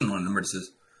whatever this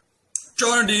is.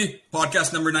 Joe R&D,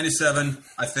 podcast number 97,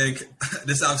 I think.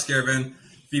 This is Alex Caravan,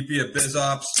 VP of Biz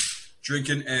Ops,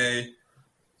 drinking a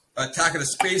Attack of the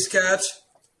Space Cat,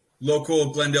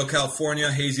 local Glendale,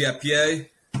 California, hazy IPA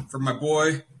for my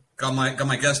boy. Got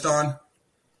my guest on.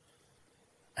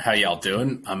 How y'all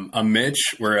doing? I'm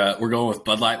Mitch. We're going with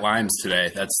Bud Light Limes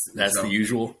today. That's the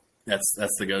usual. That's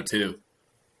the go-to.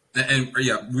 And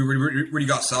we already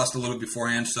got sauced a little bit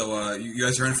beforehand, so you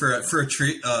guys are in for a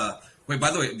treat. Wait,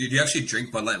 by the way, do you actually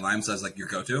drink Bud Light Limes as like your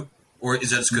go-to, or is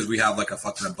that just because we have like a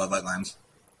fuck ton of Bud Light Limes?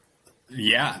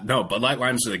 Yeah, no, Bud Light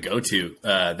Limes are the go-to.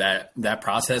 That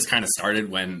process kind of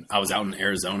started when I was out in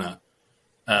Arizona,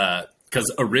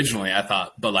 because originally I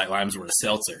thought Bud Light Limes were a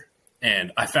seltzer.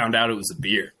 And I found out it was a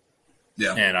beer.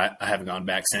 Yeah. And I haven't gone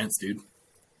back since, dude.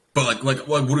 But what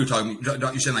are you talking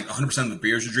about? You saying like 100% of the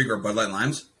beers you drink are Bud Light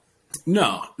Limes?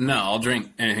 No. I'll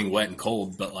drink anything wet and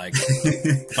cold. But like,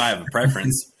 if I have a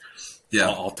preference,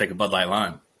 I'll take a Bud Light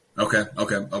Lime. Okay.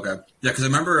 Yeah, because I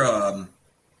remember,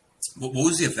 what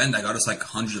was the event that got us like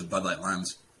hundreds of Bud Light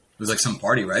Limes? It was like some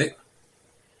party, right?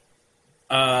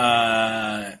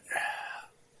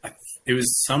 It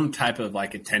was some type of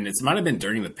like attendance. It might have been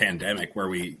during the pandemic where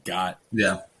we got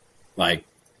like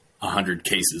 100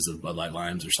 cases of Bud Light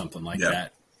Limes or something like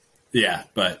that. Yeah,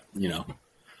 but big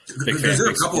fan,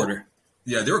 big supporter.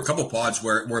 Yeah, there were a couple pods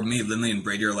where me, Lindley, and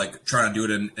Brady are like trying to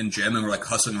do it in gym, and we're like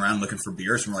hustling around looking for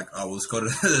beers. And we're like, oh, let's go to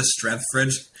the strength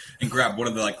fridge and grab one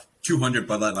of the like 200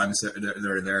 Bud Light Limes that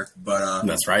are there. But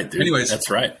that's right, dude. Anyways,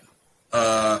 that's right.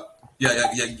 Yeah.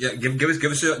 Give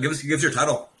us your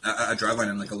title at Driveline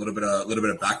and like a little bit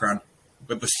of background.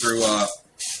 Whip us through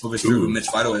who Mitch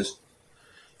Viydo is.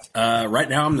 Right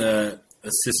now, I'm the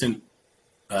assistant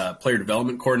player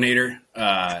development coordinator.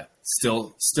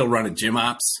 Still running gym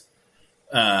ops.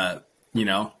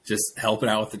 Just helping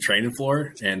out with the training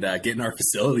floor and getting our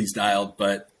facilities dialed.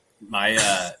 But my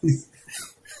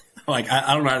I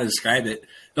don't know how to describe it.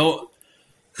 Though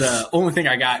the only thing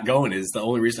I got going is the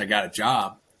only reason I got a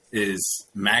job is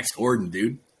Max Gordon,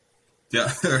 dude. Yeah,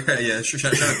 right, yeah.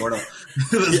 Shout out Gordo.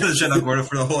 Shout out Gordo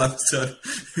for the whole episode.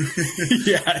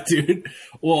 Yeah, dude.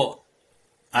 Well,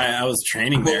 I was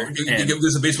training there.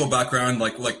 There's a baseball background,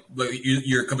 like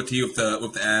your cup of tea with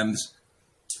the M's,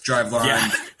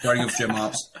 Driveline, starting with gym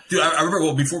ops. Dude, I remember.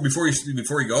 Well, before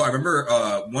you go, I remember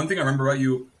one thing I remember about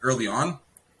you early on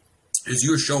is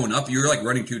you were showing up. You were like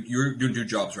you were doing two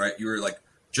jobs, right? You were like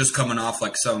just coming off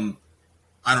like some.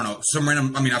 I don't know, some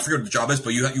random. I mean, I forget what the job is,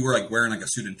 but you were like wearing like a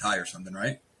suit and tie or something,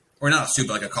 right? Or not a suit,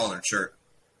 but like a collared shirt.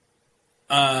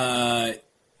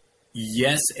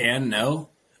 Yes and no.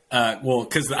 Well,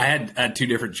 because I had two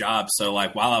different jobs. So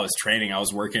like while I was training, I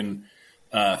was working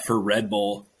for Red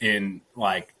Bull in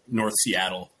like North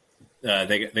Seattle.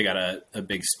 They got a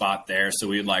big spot there, so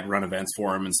we'd like run events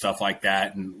for them and stuff like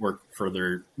that, and work for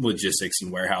their logistics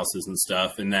and warehouses and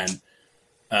stuff. And then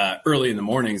early in the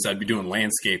mornings, I'd be doing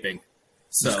landscaping.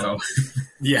 So,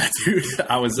 yeah, dude,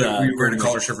 I was wearing a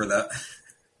collared shirt for that.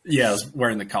 Yeah, I was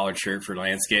wearing the collared shirt for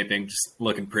landscaping, just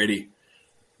looking pretty.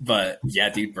 But yeah,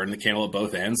 dude, burning the candle at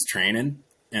both ends, training,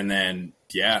 and then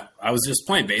I was just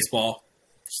playing baseball,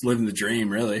 just living the dream,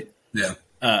 really. Yeah.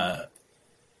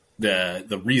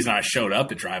 The reason I showed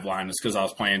up at Driveline was because I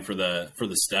was playing for the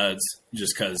Studs,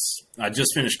 just because I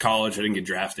just finished college, I didn't get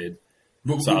drafted.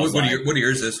 What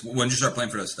year is this? When did you start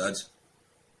playing for the Studs?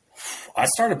 I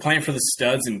started playing for the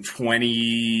Studs in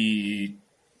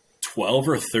 2012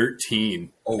 or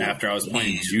 13 after I was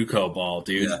playing JUCO ball,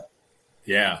 dude.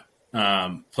 Yeah.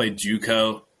 Played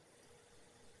JUCO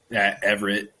at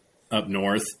Everett up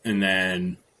north. And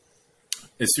then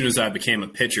as soon as I became a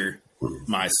pitcher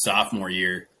my sophomore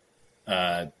year,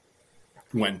 went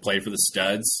and played for the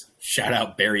Studs. Shout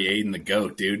out Barry Aiden, the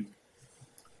GOAT, dude.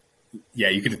 Yeah,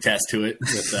 you could attest to it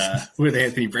with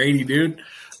Anthony Brady, dude.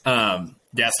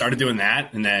 Started doing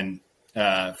that, and then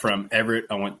from Everett,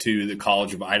 I went to the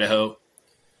College of Idaho,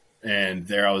 and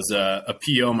there I was a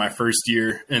PO my first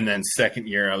year, and then second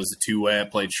year I was a two-way. I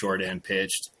played short and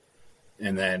pitched,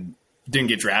 and then didn't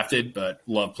get drafted, but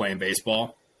loved playing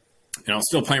baseball. And I was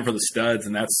still playing for the Studs,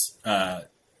 and that's the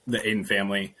Aiden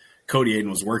family. Cody Aiden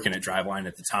was working at Driveline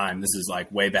at the time. This is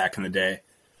like way back in the day,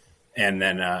 and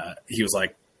then he was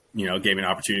like, gave me an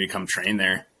opportunity to come train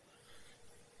there.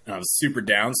 And I was super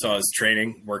down, so I was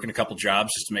training, working a couple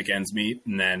jobs just to make ends meet.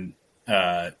 And then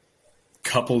it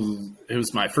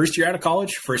was my first year out of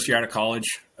college,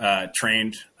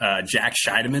 trained Jack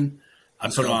Scheidemann. I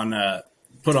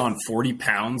put on 40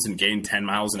 pounds and gained 10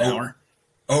 miles an hour.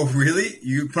 Oh, really?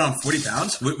 You put on 40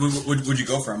 pounds? Would you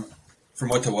go from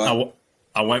what to what?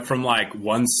 I went from like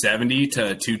 170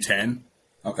 to 210.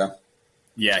 Okay.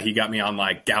 Yeah, he got me on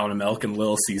like gallon of milk and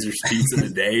Little Caesars pizza a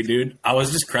day, dude. I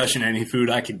was just crushing any food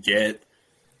I could get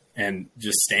and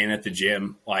just staying at the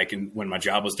gym. Like, and when my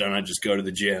job was done, I'd just go to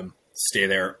the gym, stay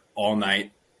there all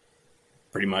night,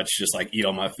 pretty much just like eat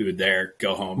all my food there,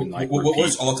 go home and like. What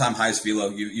was all-time highest velo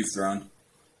you've thrown?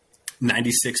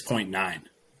 96.9.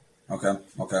 Okay.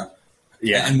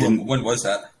 Yeah. And when was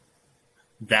that?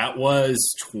 That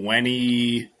was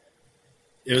 20.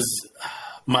 It was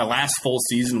my last full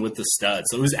season with the Studs.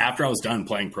 So it was after I was done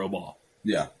playing pro ball.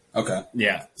 Yeah. Okay.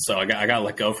 Yeah. So I got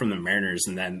let go from the Mariners,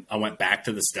 and then I went back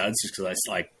to the Studs just because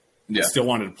I still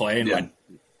wanted to play, and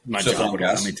my job would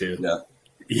allow me to. Yeah.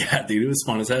 Yeah, dude, it was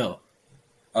fun as hell.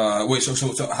 Wait,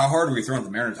 so how hard were you throwing at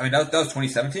the Mariners? I mean, that was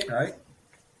 2017, right?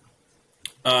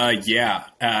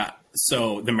 Yeah.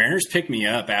 So the Mariners picked me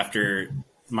up after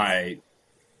my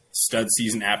stud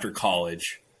season after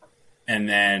college, and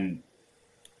then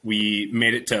we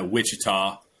made it to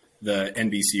Wichita, the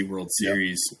NBC World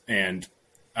Series, and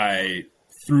I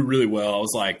threw really well. I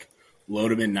was like low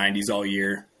to mid 90s all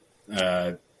year,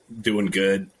 doing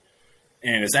good.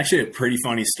 And it's actually a pretty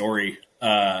funny story.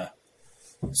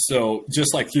 So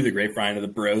just like through the grapevine of the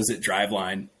bros at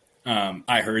Driveline,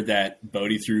 I heard that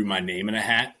Bodie threw my name in a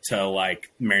hat to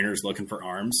like Mariners looking for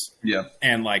arms. Yeah.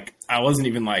 And like, I wasn't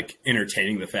even like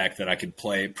entertaining the fact that I could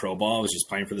play pro ball. I was just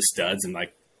playing for the Studs, and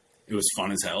like, it was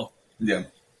fun as hell. Yeah.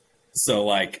 So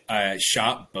like I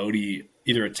shot Bodie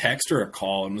either a text or a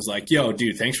call and was like, yo,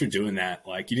 dude, thanks for doing that.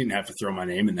 Like, you didn't have to throw my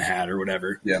name in the hat or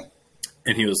whatever. Yeah.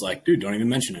 And he was like, dude, don't even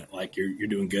mention it. Like, you're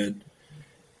doing good.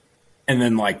 And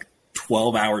then like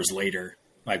 12 hours later,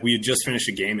 like we had just finished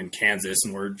a game in Kansas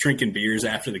and we're drinking beers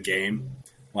after the game,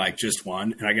 like just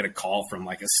one. And I get a call from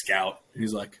like a scout. And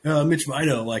he's like, Mitch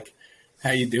Viydo, like,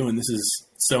 how you doing? This is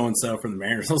so-and-so from the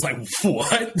Mariners. I was like,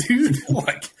 what, dude?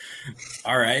 Like,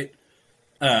 all right.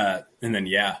 And then,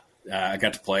 I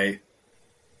got to play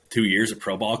 2 years of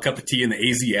pro ball, cup of tea in the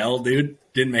AZL, dude.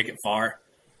 Didn't make it far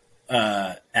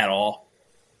at all,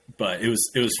 but it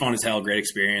was fun as hell. Great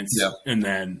experience. Yeah. And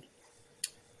then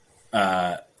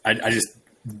I just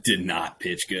did not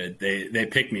pitch good. They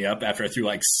picked me up after I threw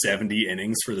like 70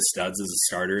 innings for the Studs as a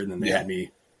starter, and then they had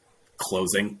me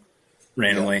closing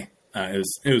randomly. It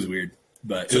was weird,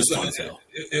 but it was fun as hell.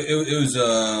 It was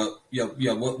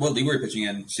what league were you pitching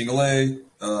in? Single A?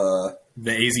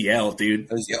 The AZL, dude.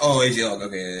 AZL.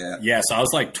 Okay, yeah. So I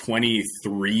was like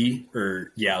 23, I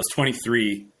was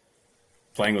 23,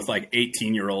 playing with like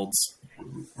 18-year-olds,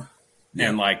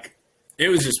 and like it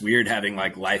was just weird having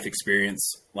like life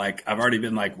experience. Like I've already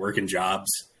been like working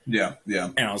jobs. Yeah.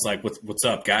 And I was like, "What's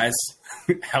up, guys?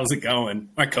 How's it going?"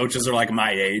 My coaches are like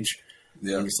my age.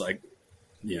 Yeah. I'm just like,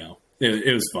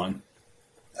 it was fun.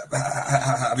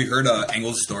 Have you heard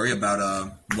Engel's story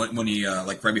about when he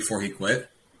like right before he quit,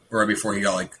 or right before he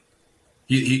got like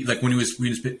he like when he was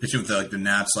pitching with the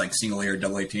Nats like single A or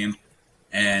double A team,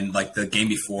 and like the game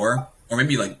before, or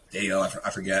maybe like Viydo,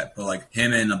 I forget, but like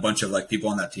him and a bunch of like people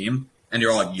on that team, and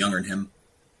they're all like younger than him,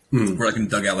 were like in the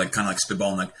dugout like kind of like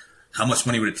spitballing like how much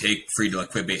money would it take for you to like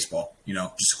quit baseball,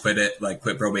 just quit it, like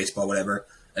quit pro baseball, whatever,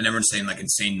 and everyone's saying like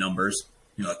insane numbers,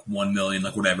 like 1 million,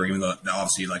 like whatever, even though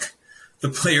obviously like the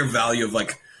player value of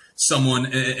like someone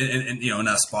in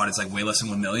that spot is like way less than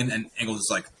 1 million, and Engels is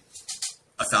like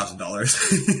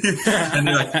 $1,000, and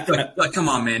they're like, come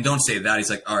on, man, don't say that. He's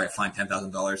like, all right, fine,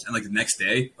 $10,000, and like the next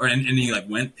day, and he like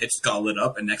went, pitched, got lit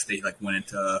up, and next day he like went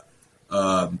into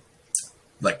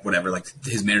like whatever, like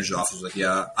his manager's office was like,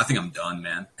 yeah, I think I'm done,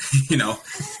 man, and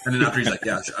then after he's like,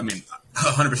 yeah, I mean,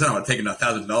 100%, I would have taken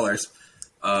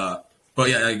 $1,000, but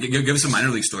yeah, give us some minor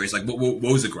league stories. Like, what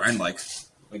was the grind like?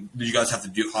 Like, did you guys have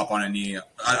to hop on any?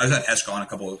 I was at Esk on a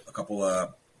couple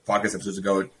podcast episodes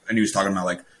ago, and he was talking about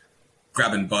like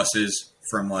grabbing buses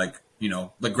from like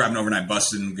grabbing overnight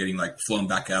buses and getting like flown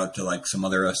back out to like some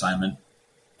other assignment.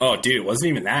 Oh, dude, it wasn't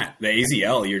even that. The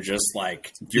AZL, you're just playing.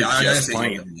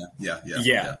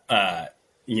 Yeah.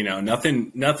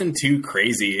 Nothing too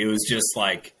crazy. It was just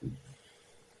like,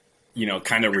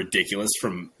 kind of ridiculous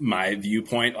from my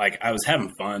viewpoint. Like I was having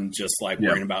fun just like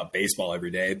worrying about baseball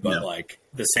every day, but like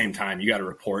at the same time, you got to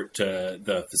report to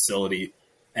the facility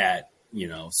at,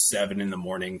 7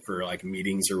 a.m. for like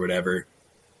meetings or whatever.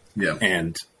 Yeah.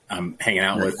 And I'm hanging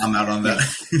out with, I'm out on that.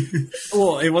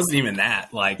 Well, it wasn't even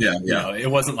that. Like,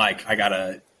 it wasn't like I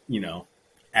gotta,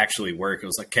 actually work. It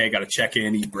was like, okay, I got to check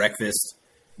in, eat breakfast,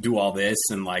 do all this.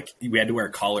 And like, we had to wear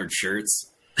collared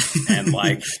shirts and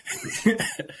like,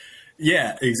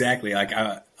 yeah, exactly. Like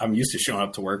I'm used to showing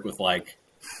up to work with like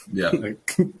Yeah.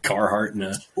 Carhartt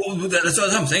and Well, that's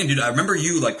what I'm saying, dude. I remember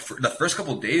you like for the first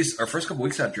couple of days or first couple of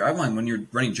weeks at Driveline when you're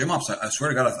running gym ops. I swear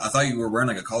to God, I thought you were wearing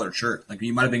like a collared shirt. Like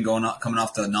you might have been coming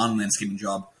off the non-landscaping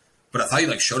job, but I thought you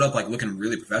like showed up like looking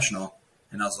really professional.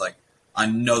 And I was like, I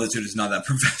know this dude is not that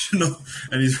professional,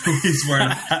 and he's wearing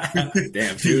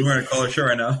damn, he's wearing a collared shirt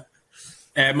right now.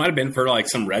 It might have been for like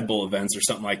some Red Bull events or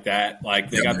something like that. Like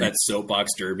they got that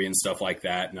soapbox derby and stuff like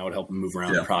that, and I would help them move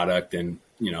around the product and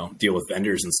deal with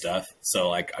vendors and stuff. So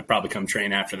like I'd probably come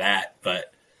train after that.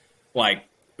 But like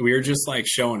we were just like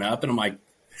showing up, and I'm like,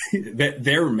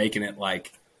 they're making it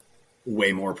like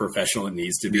way more professional than it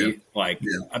needs to be.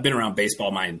 I've been around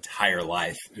baseball my entire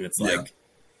life, and it's like,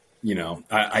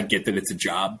 I get that it's a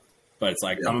job, but it's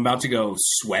like I'm about to go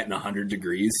sweat in 100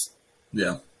 degrees.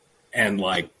 Yeah, and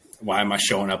like, why am I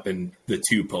showing up in the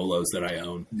 2 polos that I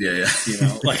own? Yeah.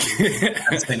 Like at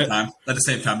the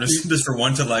same time, just for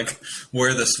one to like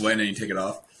wear the sweat and you take it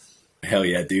off. Hell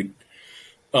yeah, dude.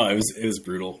 Oh, it was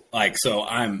brutal. Like, so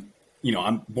I'm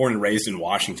born and raised in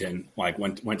Washington, like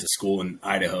went to school in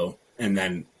Idaho. And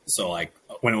then, so like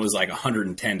when it was like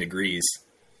 110 degrees,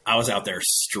 I was out there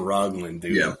struggling,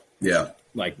 dude. Yeah.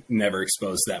 Like never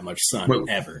exposed to that much sun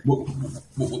ever.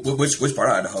 Which part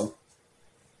of Idaho?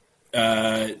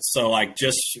 So like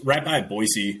just right by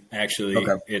Boise, actually.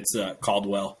 Okay. It's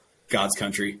Caldwell, God's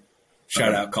country.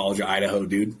 Shout out College of Idaho,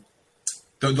 dude.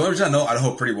 The only reason I know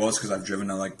Idaho pretty well is because I've driven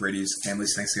to like Brady's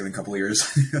family's Thanksgiving a couple of years.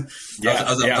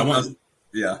 Yeah.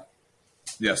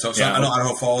 So I know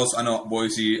Idaho Falls. I know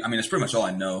Boise. I mean, it's pretty much all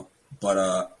I know.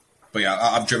 But yeah,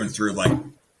 I've driven through like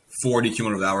 40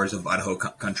 cumulative hours of Idaho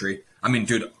country. I mean,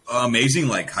 dude, amazing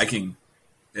like hiking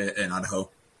in Idaho.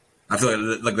 I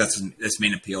feel like that's its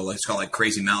main appeal. Like, it's got like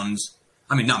crazy mountains.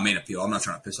 I mean, not main appeal. I'm not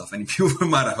trying to piss off any people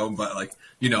from Idaho, but like,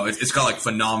 it's got like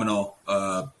phenomenal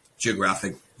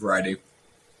geographic variety.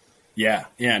 Yeah.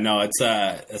 No, it's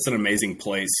an amazing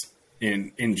place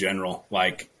in general.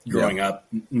 Like growing up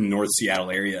in North Seattle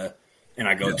area, and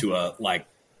I go to a like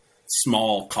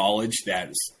small college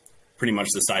that's pretty much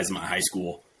the size of my high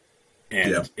school,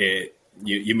 and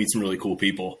you meet some really cool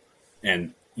people,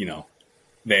 and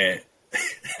they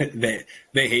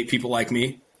hate people like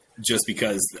me just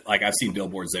because like I've seen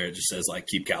billboards there. It just says like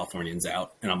keep Californians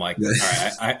out. And I'm like, all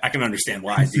right, I can understand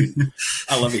why, dude.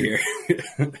 I love it here.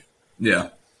 Yeah.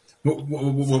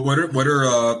 What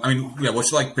are I mean,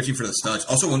 what's like pitching for the studs?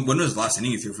 Also, when was the last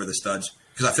inning you threw for the studs?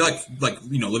 Because I feel like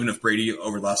living with Brady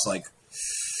over the last like,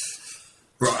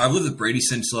 bro, I've lived with Brady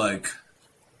since like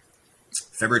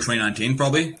February 2019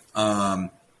 probably. And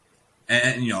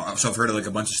so I've heard of like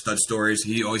a bunch of stud stories.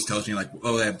 He always tells me like,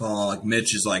 oh, that ball, like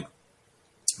Mitch is like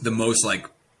the most like,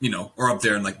 or up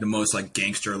there and like the most like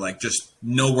gangster, like just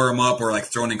no warm up or like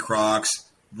throwing in Crocs,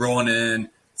 rolling in,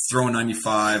 throwing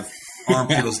 95, arm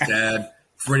feels dead,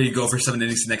 ready to go for 7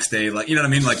 innings the next day. Like, you know what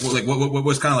I mean? Like what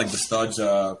was kind of like the studs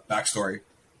backstory?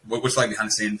 What's like behind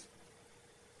the scenes?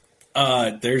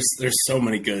 There's so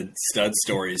many good stud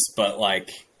stories, but like,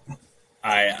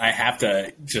 I have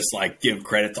to just like give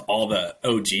credit to all the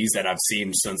OGs that I've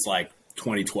seen since like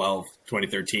 2012,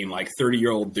 2013, like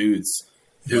 30-year-old dudes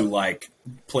who like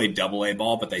played AA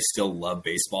ball, but they still love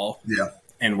baseball. Yeah.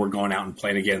 And we're going out and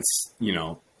playing against,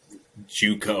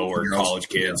 JUCO or college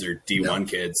kids or D1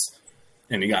 kids.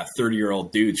 And you got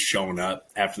 30-year-old dudes showing up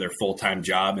after their full-time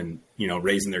job and,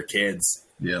 raising their kids.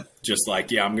 Yeah. Just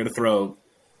like, I'm going to throw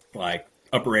like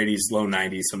upper 80s, low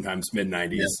 90s, sometimes mid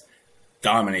 90s,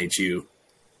 dominate you.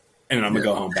 And then I'm going to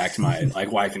go home back to my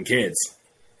like wife and kids.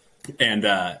 And,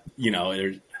 I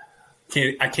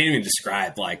can't even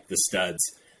describe like the studs.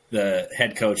 The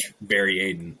head coach, Barry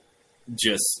Aiden,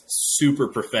 just super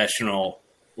professional,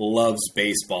 loves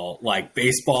baseball. Like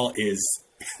baseball is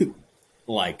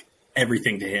like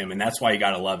everything to him. And that's why you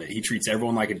got to love it. He treats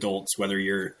everyone like adults, whether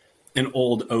you're an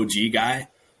old OG guy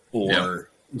or,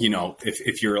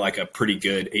 if you're like a pretty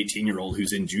good 18-year-old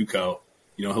who's in JUCO,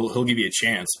 he'll give you a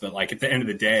chance. But like at the end of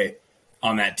the day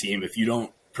on that team, if you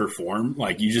don't perform,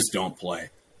 like you just don't play.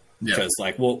 Because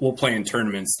like we'll play in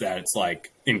tournaments that it's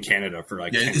like in Canada for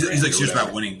like he's like serious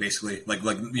about winning basically.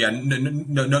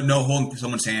 No holding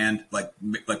someone's hand, like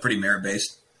pretty merit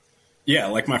based. Yeah,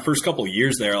 like my first couple of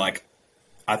years there, like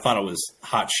I thought it was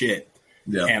hot shit.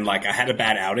 Yeah. And like I had a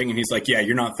bad outing, and he's like, "Yeah,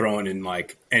 you're not throwing in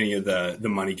like any of the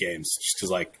money games just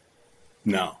because like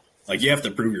no, like you have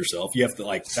to prove yourself. You have to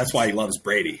like that's why he loves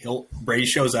Brady. Brady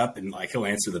shows up and like he'll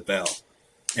answer the bell,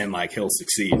 and like he'll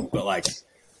succeed. But like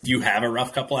if you have a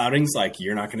rough couple outings, like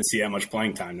you're not going to see that much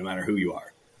playing time, no matter who you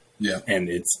are. Yeah, and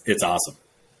it's awesome.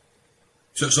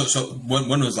 So when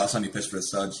was the last time you pitched for the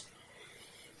studs?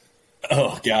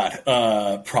 Oh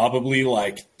God. Probably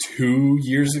like 2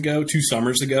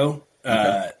 summers ago.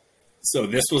 Okay. So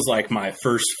this was like my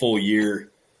first full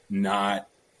year, not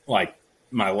like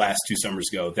my last 2 summers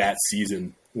ago. That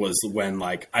season was when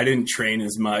like I didn't train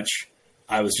as much.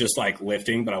 I was just like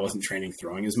lifting, but I wasn't training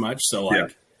throwing as much. So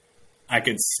like I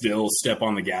could still step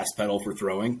on the gas pedal for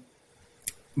throwing,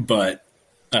 but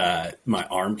my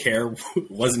arm care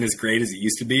wasn't as great as it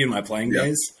used to be in my playing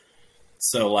days.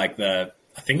 So like I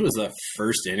think it was the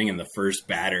first inning and the first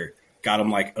batter got him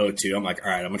like 0-2. I'm like,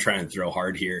 all right, I'm gonna try and throw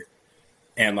hard here.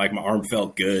 And like my arm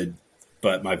felt good,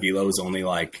 but my velo was only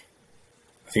like,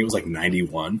 I think it was like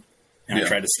 91. And I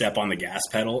tried to step on the gas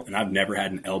pedal, and I've never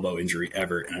had an elbow injury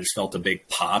ever. And I just felt a big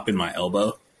pop in my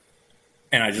elbow.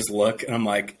 And I just look and I'm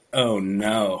like, oh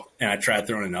no. And I tried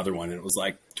throwing another one, and it was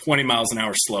like 20 miles an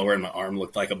hour slower, and my arm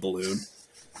looked like a balloon.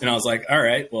 And I was like, all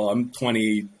right, well, I'm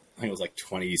 20, I think it was like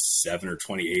 27 or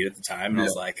 28 at the time. And I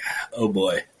was like, oh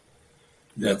boy,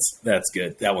 that's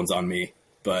good. That one's on me.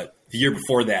 But the year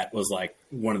before that was like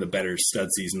one of the better stud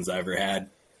seasons I ever had.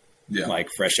 Yeah. Like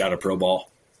fresh out of pro ball.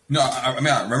 No, I mean,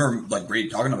 I remember like Brady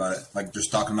talking about it, like just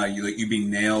talking about you, like you being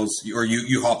nails, or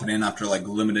you hopping in after like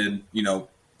limited,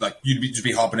 like you'd just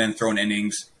be hopping in, throwing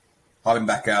innings, hopping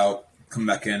back out, coming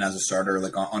back in as a starter,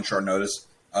 like on short notice.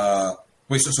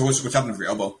 Wait, so what's happening for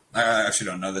your elbow? I actually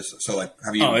don't know this. So like,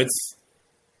 have you? Oh, it's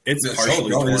partially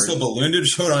torn. It's still ballooned.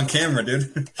 Show it on camera,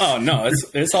 dude. Oh no,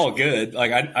 it's all good.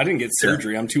 Like I didn't get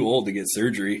surgery. I'm too old to get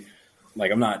surgery.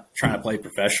 Like I'm not trying to play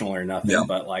professional or nothing,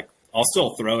 but like I'll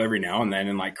still throw every now and then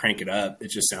and like crank it up.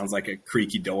 It just sounds like a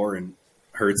creaky door and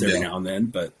hurts every now and then.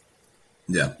 But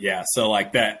yeah. So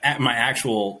like that at my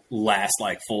actual last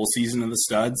like full season of the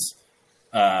studs,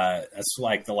 that's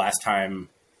like the last time.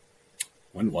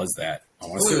 When was that? I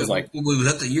want to say it was like.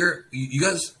 Was that the year you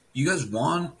guys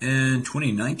won in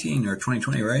 2019 or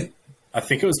 2020, right? I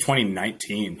think it was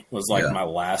 2019 was like my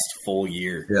last full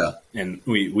year. Yeah. And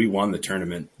we won the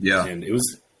tournament. Yeah. And it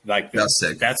was like, that's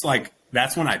sick. That's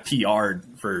when I PR'd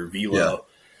for Viydo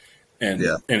and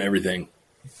everything.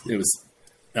 That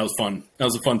was fun. That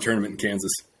was a fun tournament in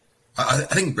Kansas. I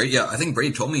think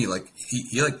Brady told me like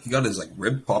he got his like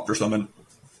rib popped or something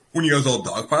when you guys all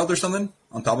dogpiled or something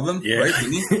on top of him. Yeah. Right?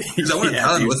 Didn't he? Because I went to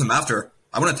Thailand with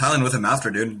him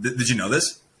after. Dude. Did you know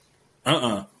this?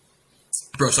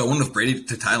 Bro, so I went with Brady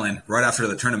to Thailand right after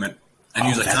the tournament, and he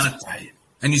was like,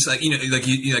 and he's like,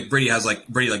 Brady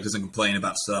doesn't complain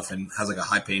about stuff and has like a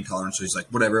high pain tolerance, so he's like,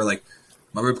 whatever, like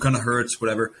my rib kind of hurts,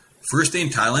 whatever. First day in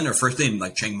Thailand or first day in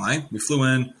like Chiang Mai, we flew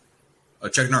in,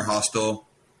 checked in our hostel,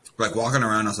 we're like walking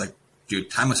around. I was like, dude,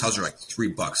 Thai massages are like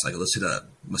 $3. Like let's hit a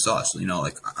massage.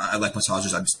 Like I like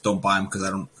massages, I just don't buy them because I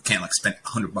can't like spend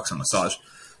 $100 on a massage.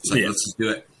 So like, let's just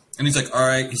do it. And he's like, all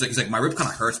right. He's like, my rib kind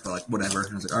of hurts, but like, whatever.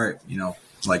 And I was like, all right,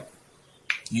 like,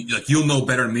 you'll know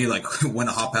better than me, like when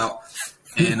to hop out.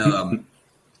 And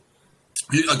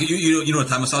you know what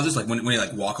Thai massage is like when they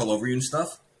like walk all over you and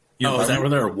stuff. Is that where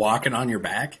they're walking on your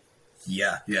back?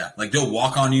 Yeah. Like they'll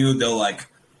walk on you. They'll like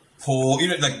pull.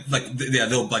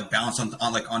 They'll like bounce on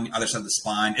the other side of the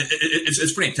spine.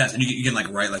 It's pretty intense, and you can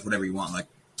like write like whatever you want, like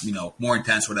more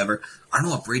intense, whatever. I don't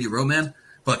know what Brady wrote, man.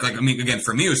 But like, I mean, again,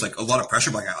 for me, it was like a lot of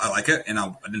pressure, but like, I like it, and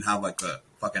I didn't have like a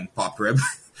fucking popped rib.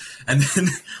 And then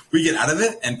we get out of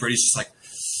it, and Brady's just like,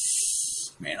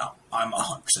 man, I'm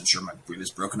 100% sure my rib is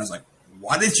broken. I was like,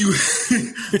 why did you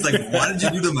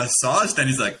do the massage? Then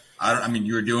he's like, I mean,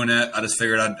 you were doing it. I just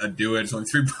figured I'd do it. It's only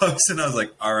 $3. And I was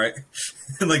like, all right.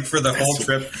 And like for the whole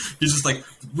trip, he's just like,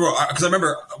 bro, because I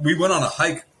remember we went on a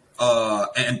hike,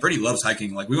 and Brady loves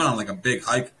hiking. Like we went on like a big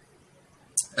hike.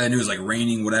 And it was like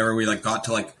raining, whatever. We like got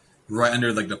to like right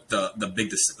under like the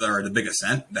big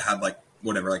ascent that had like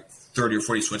whatever, like 30 or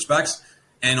 40 switchbacks.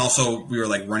 And also we were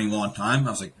like running low on time. I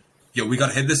was like, yo, we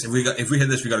gotta hit this. If we hit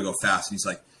this, we gotta go fast. And he's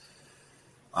like,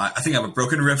 I think I have a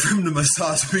broken rib from the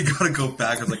massage. We gotta go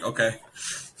back. I was like, okay,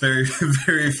 very,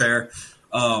 very fair.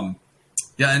 Who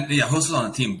was on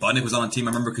the team? Budnick was on the team.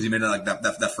 I remember because he made like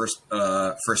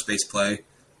that first base play.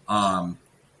 So,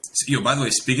 by the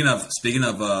way, speaking of dude,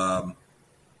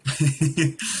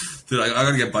 I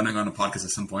gotta get Budnick on the podcast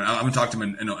at some point. I haven't talked to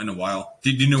him in a while.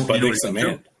 Do you know? Budnick's a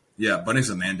man. Yeah, Budnick's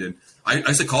a man, dude. I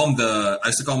used to call him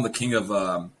the king of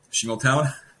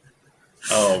Shingletown.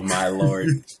 Oh my lord!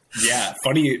 Yeah,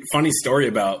 funny story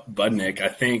about Budnick. I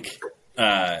think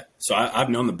so. I've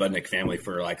known the Budnick family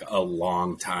for like a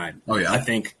long time. Oh yeah. I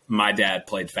think my dad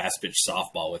played fast pitch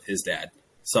softball with his dad,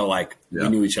 so like we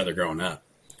knew each other growing up.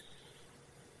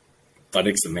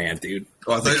 Budnick's the man, dude.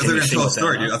 Oh, I thought you were going to tell a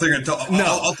story, dude. I thought you were going to tell.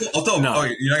 No, I'll tell. No. Oh,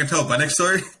 you're not going to tell a Budnick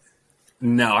story?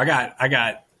 No, I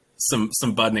got some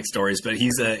Budnick stories, but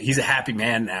he's a happy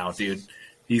man now, dude.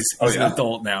 He's an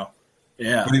adult now.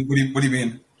 Yeah. What do you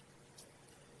mean?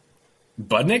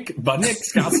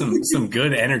 Budnick's got some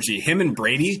good energy. Him and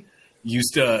Brady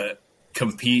used to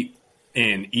compete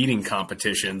in eating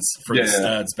competitions for the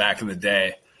studs back in the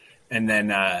day. And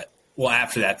then,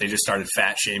 after that, they just started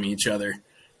fat shaming each other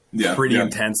pretty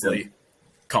intensely,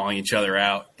 calling each other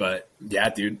out. But yeah,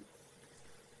 dude,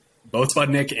 both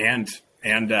Budnick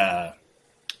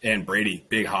and Brady,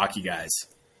 big hockey guys.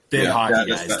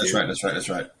 That's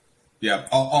right. Yeah.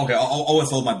 I'll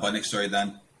withhold my Budnick story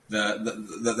then.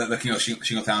 The King of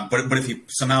Shingletown. But if you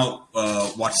somehow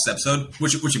watch this episode,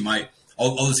 which you might,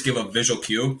 I'll just give a visual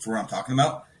cue for what I'm talking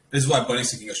about. This is why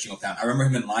Budnick's the King of Shingletown. I remember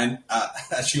him in line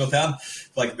at Shingletown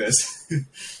like this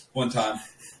one time.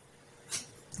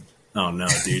 Oh no,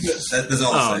 dude! That's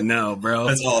all I'll say. Oh no, bro!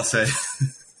 That's all I'll say.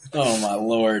 Oh my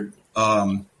lord!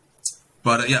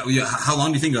 But how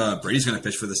long do you think Brady's going to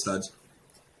pitch for the Studs?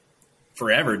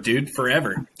 Forever, dude,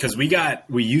 forever. Because we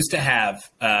used to have.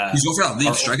 He's going for that league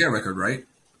strikeout record, right?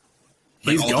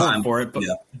 Like he's going time. For it,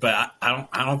 but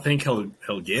I don't think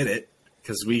he'll get it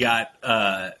because we got.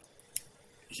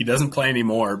 He doesn't play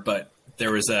anymore, but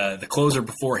there was the closer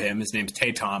before him. His name's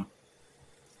Tatum.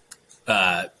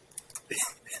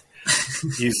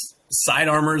 He's side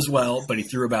armor as well, but he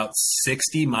threw about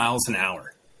 60 miles an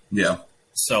hour. Yeah.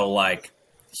 So, like,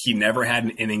 he never had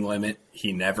an inning limit.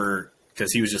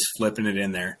 Because he was just flipping it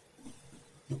in there.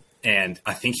 And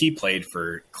I think he played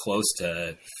for close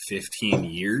to 15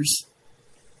 years.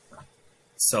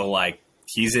 So, like,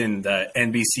 he's in the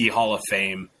NBC Hall of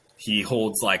Fame. He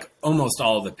holds, like, almost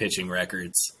all of the pitching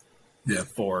records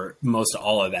for most of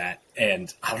all of that.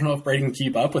 And I don't know if Brady can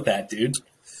keep up with that, dude.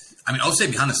 I mean, I'll say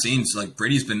behind the scenes, like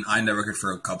Brady's been eyeing that record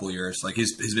for a couple of years. Like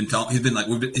he's been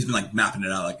mapping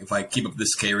it out. Like if I keep up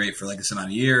this K rate for like this amount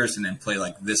of years and then play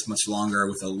like this much longer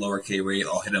with a lower K rate,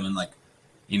 I'll hit him in like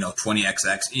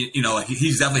 20xx. Like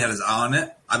he's definitely had his eye on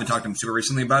it. I haven't talked to him super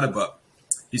recently about it, but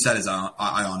he's had his eye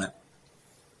on it.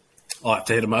 I'll have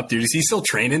to hit him up, dude. Is he still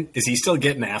training? Is he still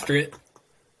getting after it?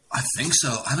 I think so.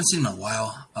 I haven't seen him in a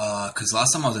while. Because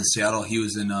last time I was in Seattle, he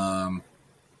was in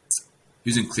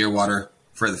Clearwater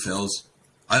for the Phils.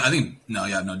 I think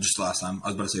just last time. I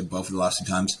was about to say both of the last two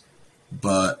times.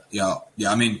 But yeah.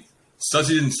 I mean, Studs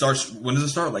season starts. When does it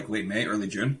start? Like late May, early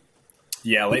June.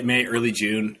 Yeah, late May, early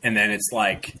June, and then it's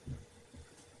like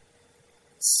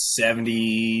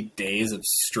 70 days of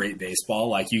straight baseball.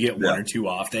 Like you get one or two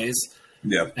off days.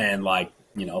 Yeah. And like,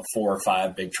 4 or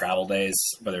 5 big travel days,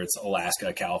 whether it's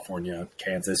Alaska, California,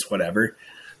 Kansas, whatever.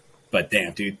 But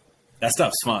damn, dude, that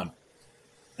stuff's fun.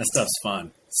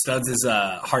 Studs is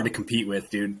hard to compete with,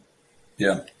 dude.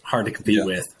 Yeah. Hard to compete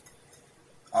with.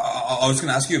 I was going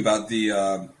to ask you about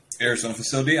the Arizona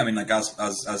facility. I mean, like as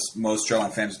most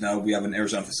Driveline fans know, we have an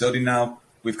Arizona facility now.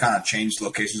 We've kind of changed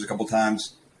locations a couple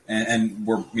times. And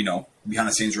we're, behind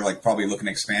the scenes, we're like probably looking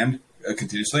to expand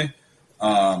continuously.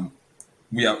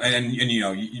 You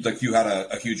had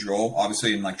a huge role,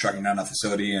 obviously, in like tracking down that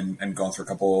facility and going through a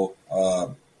couple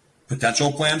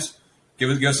potential plans. Give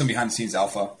us some behind the scenes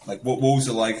alpha. Like, what was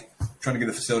it like trying to get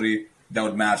a facility that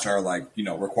would match our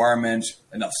requirements,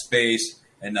 enough space,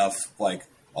 enough like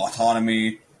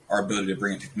autonomy, our ability to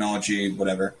bring in technology,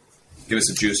 whatever. Give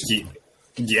us a juice.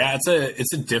 Yeah,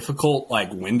 it's a difficult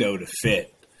window to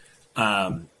fit.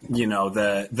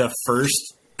 The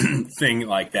first thing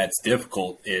that's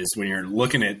difficult is when you're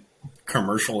looking at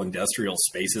commercial industrial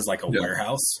spaces like a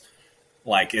warehouse.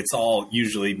 Like it's all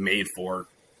usually made for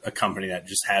a company that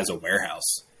just has a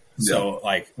warehouse. So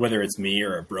whether it's me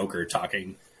or a broker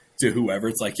talking to whoever,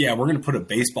 it's like, yeah, we're going to put a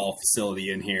baseball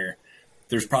facility in here.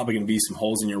 There's probably going to be some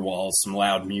holes in your walls, some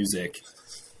loud music.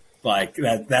 Like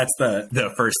that's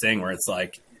the first thing where it's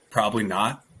like, probably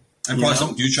not. And probably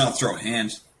some dude trying to throw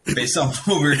hands based on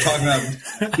what we were talking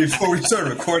about before we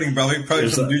started recording, bro. Probably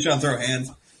some dude trying to throw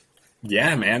hands.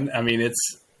 Yeah, man. I mean,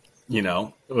 it's,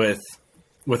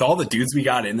 with all the dudes we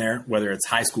got in there, whether it's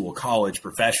high school, college,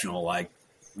 professional,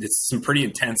 it's some pretty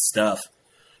intense stuff.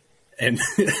 And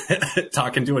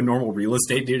talking to a normal real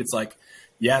estate dude, it's like,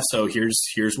 yeah, so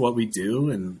here's what we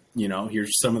do. And,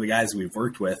 here's some of the guys we've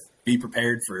worked with. Be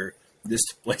prepared for this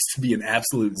place to be an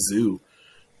absolute zoo.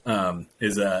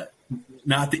 Is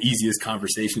not the easiest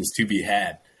conversations to be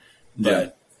had.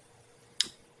 But,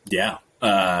 yeah.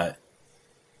 I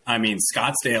mean,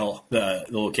 Scottsdale, the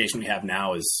location we have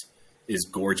now is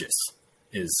gorgeous.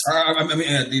 To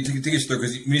take us through,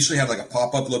 because we initially had a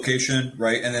pop-up location,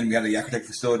 right? And then we had a Yakutech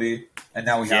facility, and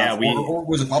now we have. Or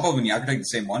was a pop-up in Yakutech the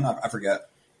same one? I forget.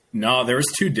 No, there was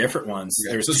 2 different ones.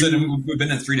 Yeah. So we've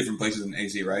been in 3 different places in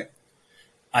AZ, right?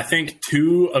 I think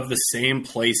 2 of the same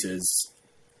places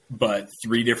but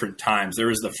 3 different times. There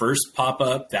was the first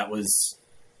pop-up that was,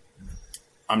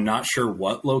 I'm not sure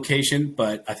what location,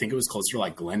 but I think it was closer to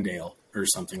like Glendale or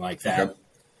something like that. Okay.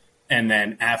 And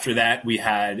then after that, we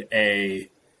had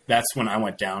that's when I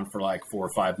went down for like 4 or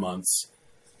 5 months.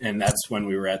 And that's when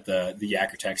we were at the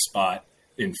Yakkertech spot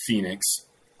in Phoenix.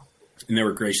 And they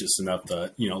were gracious enough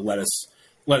to, let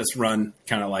us run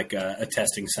kind of like a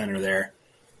testing center there.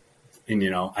 And,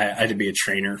 I had to be a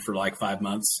trainer for like 5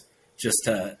 months just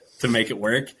to make it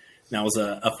work. And that was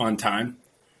a fun time.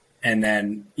 And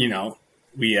then,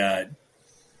 we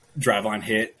Driveline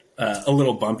hit a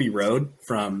little bumpy road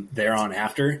from there on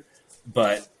after.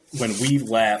 But when we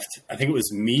left, I think it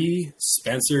was me,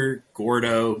 Spencer,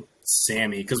 Gordo,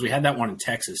 Sammy, because we had that one in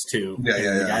Texas too.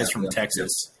 The guys from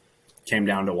Texas came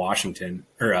down to Washington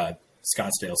or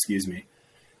Scottsdale, excuse me.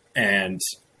 And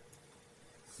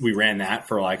we ran that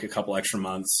for like a couple extra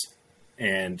months,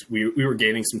 and we were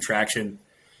gaining some traction.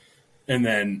 And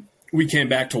then we came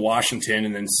back to Washington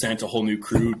and then sent a whole new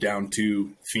crew down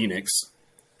to Phoenix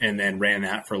and then ran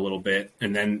that for a little bit.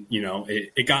 And then,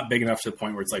 it got big enough to the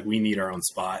point where it's like, we need our own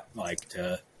spot, like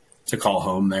to call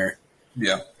home there.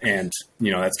 Yeah. And,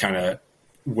 that's kind of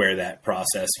where that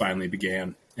process finally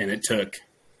began. And it took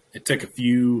a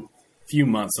few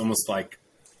months, almost like,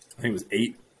 I think it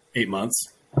was eight months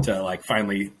to like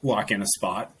finally lock in a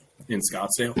spot in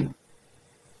Scottsdale.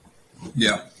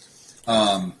 Yeah.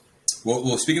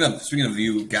 Well, speaking of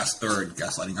you gaslighting,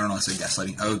 I don't know how to say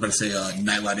gaslighting. I was about to say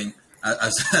night lighting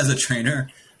as a trainer.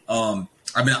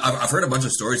 I've heard a bunch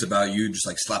of stories about you just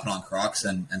like slapping on Crocs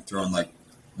and throwing like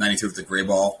 92 with the gray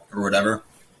ball or whatever.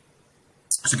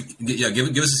 So yeah, give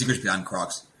us the secrets behind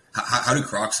Crocs. How do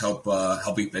Crocs help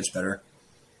you pitch better?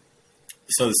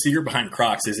 So the secret behind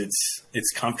Crocs is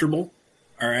it's comfortable.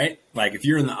 All right, like if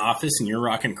you're in the office and you're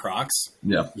rocking Crocs,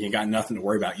 you ain't got nothing to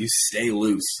worry about. You stay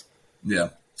loose. Yeah.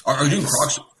 Are you doing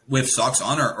Crocs with socks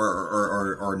on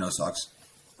or no socks?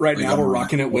 Right now we're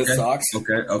rocking it with socks.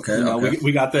 Okay.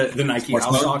 We got the Nike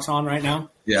house socks on right now.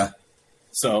 Yeah.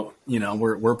 So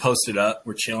we're posted up.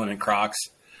 We're chilling in Crocs.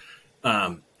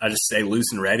 I just stay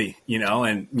loose and ready.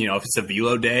 And if it's a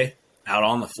velo day out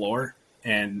on the floor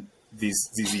and these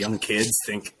young kids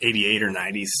think 88 or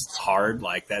 90 is hard,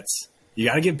 like you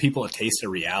got to give people a taste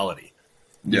of reality.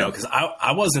 Because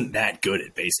I wasn't that good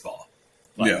at baseball.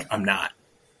 I'm not.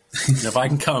 And if I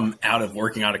can come out of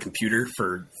working on a computer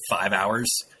for 5 hours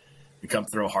and come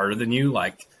throw harder than you,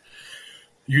 like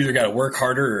you either got to work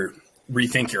harder or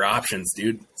rethink your options,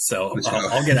 dude. So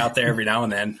I'll get out there every now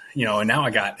and then, and now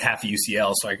I got half a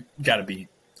UCL, so I got to be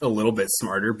a little bit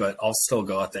smarter, but I'll still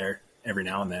go out there every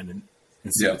now and then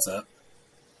and see what's up.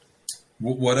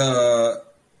 Well, I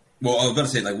was about to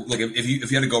say, like if you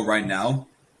had to go right now,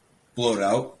 blow it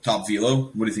out, top velo,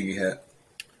 what do you think you hit?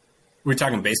 We're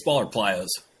talking baseball or plyos?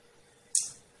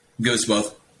 Give us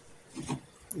both.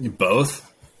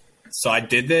 Both? So I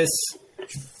did this.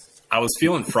 I was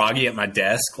feeling froggy at my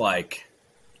desk, like,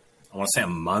 I want to say a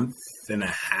month and a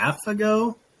half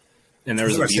ago. And there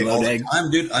was a velo day.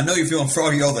 Dude. I know you're feeling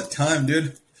froggy all the time,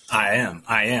 dude. I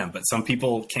am. But some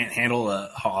people can't handle a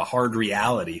hard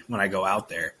reality when I go out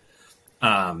there.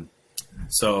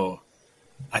 So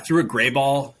I threw a gray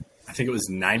ball. I think it was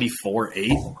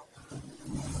 94.8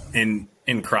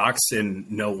 in Crocs and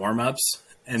no warm-ups.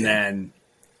 And then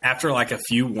after like a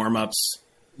few warm-ups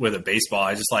with a baseball,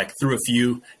 I just like threw a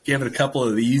few, gave it a couple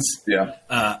of these. Yeah.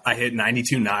 I hit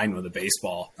 92.9 with a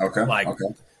baseball. Okay.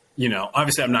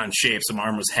 Obviously I'm not in shape, so my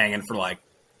arm was hanging for like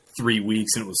 3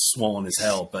 weeks and it was swollen as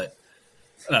hell. But,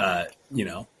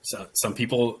 so some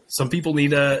people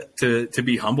need to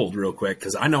be humbled real quick,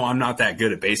 because I know I'm not that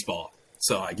good at baseball.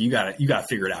 So like you gotta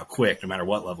figure it out quick, no matter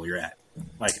what level you're at.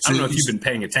 Like, I don't know if you've been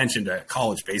paying attention to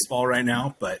college baseball right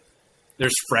now, but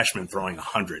there's freshmen throwing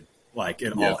 100, like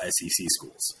in all SEC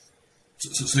schools.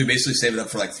 So you basically save it up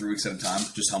for like 3 weeks at a time,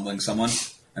 just humbling someone,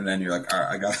 and then you're like, all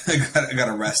right, I got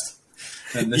to rest.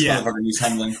 And this motherfucker needs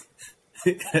humbling.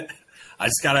 I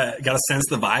just gotta sense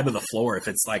the vibe of the floor. If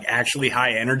it's like actually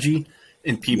high energy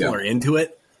and people are into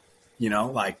it,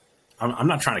 like I'm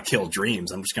not trying to kill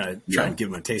dreams. I'm just gonna try and give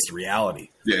them a taste of reality.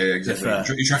 Yeah, exactly.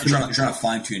 You're trying to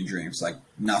fine tune dreams, like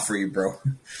not for you, bro.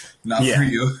 Not for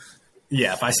you.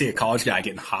 Yeah, if I see a college guy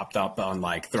getting hopped up on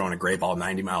like throwing a gray ball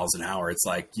 90 miles an hour, it's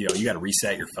like, you got to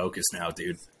reset your focus now,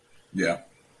 dude. Yeah.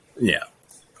 Yeah.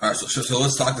 All right, so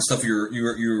let's talk the stuff you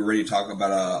were ready to talk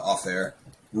about off air.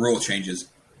 Rule changes.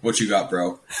 What you got,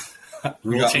 bro?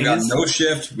 We got no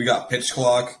shift. We got pitch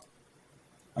clock.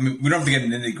 I mean, we don't have to get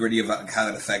into the nitty gritty about how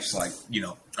that affects, like,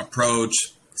 approach,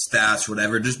 stats,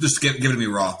 whatever. Just give it to me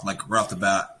raw, like right off the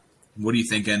bat. What are you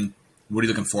thinking? What are you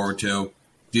looking forward to?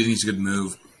 Do you think it's a good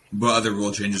move? what other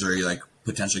rule changes are you like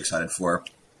potentially excited for?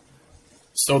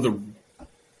 So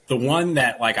the one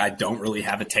that like I don't really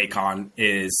have a take on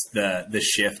is the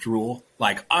shift rule.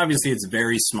 Like obviously it's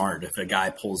very smart if a guy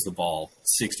pulls the ball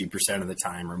 60% of the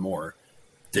time or more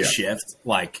to shift.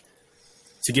 Like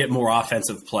to get more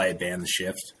offensive play, ban the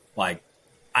shift. Like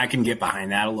I can get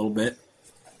behind that a little bit.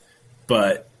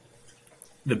 But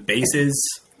the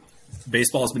bases,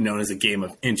 baseball has been known as a game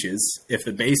of inches. If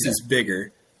the base is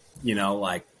bigger, you know,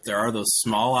 like there are those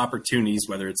small opportunities,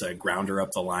 whether it's a grounder up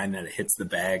the line that it hits the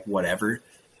bag, whatever,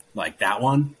 like that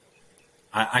one.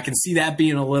 I can see that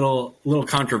being a little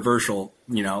controversial,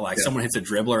 you know, like someone hits a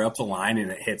dribbler up the line and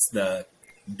it hits the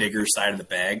bigger side of the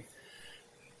bag.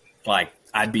 Like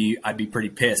I'd be pretty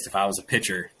pissed if I was a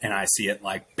pitcher and I see it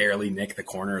like barely nick the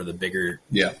corner of the bigger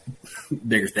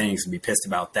things and be pissed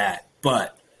about that.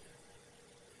 But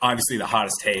obviously the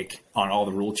hottest take on all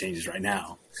the rule changes right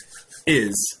now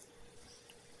is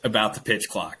about the pitch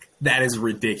clock. That is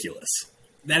ridiculous.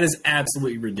 That is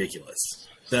absolutely ridiculous.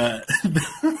 The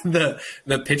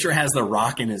pitcher has the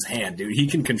rock in his hand, dude. He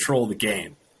can control the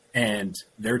game. And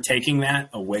they're taking that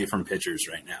away from pitchers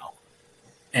right now.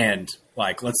 And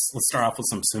like let's start off with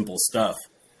some simple stuff.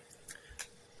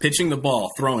 Pitching the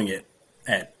ball, throwing it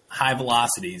at high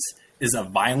velocities is a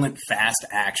violent, fast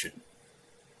action.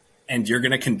 And you're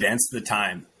going to condense the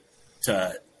time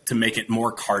to make it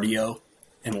more cardio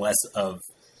and less of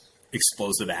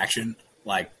explosive action.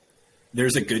 Like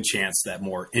there's a good chance that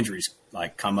more injuries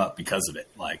like come up because of it.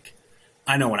 Like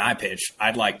I know when I pitch,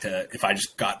 I'd like to, if I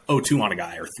just got 0-2 on a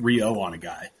guy or 3-0 on a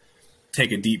guy,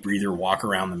 take a deep breather, walk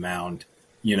around the mound,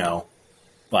 you know,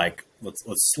 like let's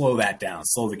slow that down,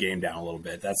 slow the game down a little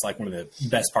bit. That's like one of the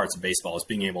best parts of baseball is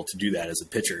being able to do that as a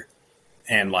pitcher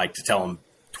and like to tell them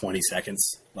 20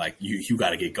 seconds, like you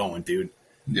got to get going, dude.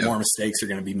 Yeah. More mistakes are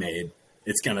going to be made.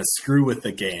 It's going to screw with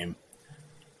the game.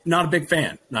 Not a big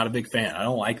fan. I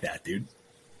don't like that, dude.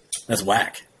 That's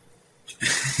whack.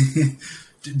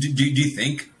 do you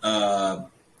think,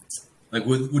 like,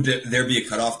 would there be a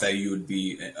cutoff that you would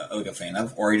be like a fan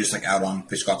of, or are you just like out on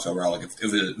pitch clocks overall? Like,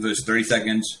 if it was 30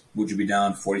 seconds, would you be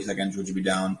down? 40 seconds, would you be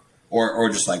down? Or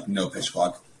just like no pitch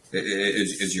clock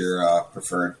is your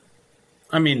preferred?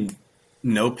 I mean,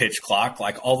 no pitch clock.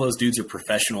 Like all those dudes are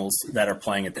professionals that are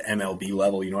playing at the MLB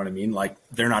level. You know what I mean? Like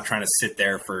they're not trying to sit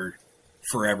there for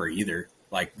forever either.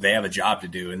 Like they have a job to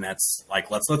do, and that's like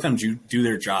let's let them do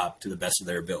their job to the best of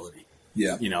their ability.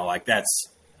 Yeah, you know, like that's.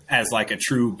 As like a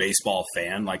true baseball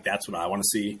fan, like that's what I want to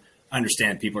see. I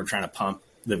understand people are trying to pump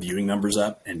the viewing numbers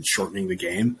up and shortening the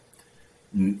game.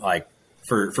 Like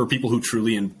for people who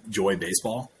truly enjoy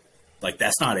baseball, like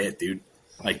that's not it, dude.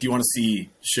 Like, do you want to see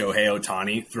Shohei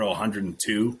Ohtani throw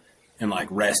 102 and like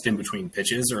rest in between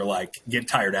pitches, or like get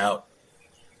tired out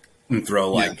and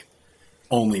throw like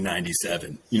only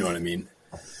 97? You know what I mean?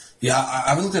 Yeah,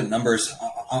 I looked at numbers.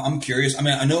 I'm curious. I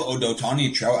mean, I know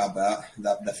Ohtani Trout at bat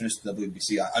that finished the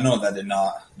WBC. I know that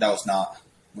was not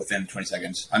within 20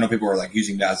 seconds. I know people were like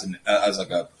using that as like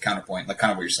a counterpoint, like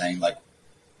kind of what you're saying. Like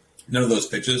none of those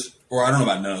pitches, or I don't know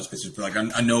about none of those pitches, but like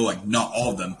I know like not all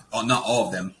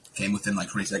of them came within like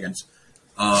 20 seconds.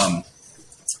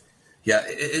 Yeah,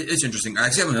 it's interesting. I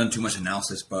actually haven't done too much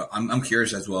analysis, but I'm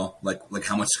curious as well, like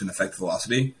how much it's going to affect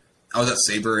velocity. I was at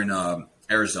Sabre in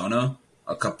Arizona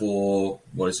a couple,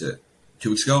 2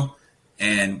 weeks ago,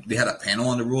 and they had a panel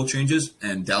on the rule changes,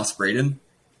 and Dallas Braden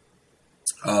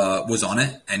was on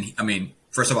it. And I mean,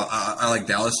 first of all, I like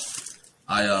Dallas.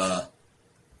 I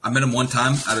met him one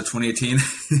time out of 2018.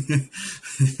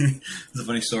 It's a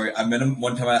funny story. I met him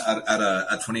one time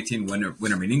at 2018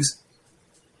 winter meetings.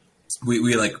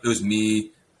 We like, it was me,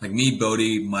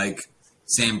 Bodie, Mike,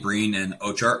 Sam Breen, and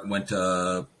Ochart went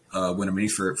to winter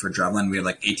meetings for Driveline. We had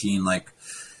like 18 like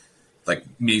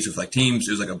meetings with like teams.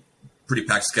 It was like a pretty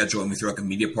packed schedule, and we threw like a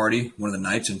media party one of the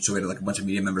nights, and so we had like a bunch of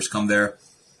media members come there,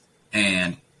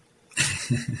 and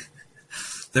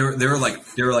they were like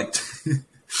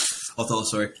I'll tell the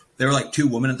story. There were like two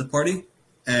women at the party,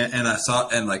 and I saw,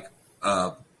 and like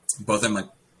both of them like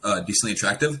decently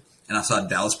attractive, and I saw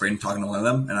Dallas Braden talking to one of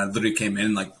them, and I literally came in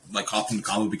and like hopped in the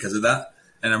combo because of that.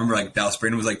 And I remember like Dallas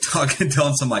Braden was like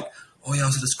telling some like, oh yeah, I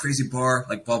was at this crazy bar,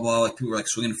 like blah blah, like people were like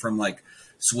swinging from like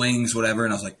swings, whatever,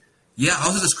 and I was like, yeah, I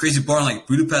was at this crazy bar in like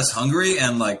Budapest, Hungary,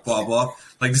 and like blah blah,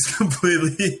 like just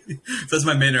completely. That's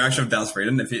my main interaction with Dallas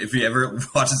Braden. If you ever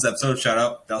watch this episode, shout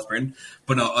out Dallas Braden.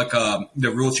 But no, like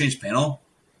the rule change panel,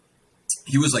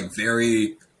 he was like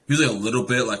a little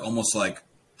bit like almost like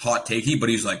hot takey, but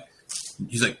he's like,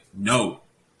 no,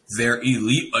 they're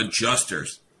elite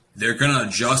adjusters. They're gonna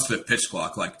adjust the pitch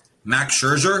clock. Like Max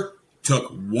Scherzer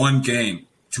took one game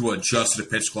to adjust the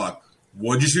pitch clock.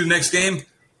 What'd you see the next game?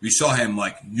 you saw him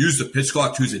like use the pitch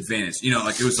clock to his advantage. You know,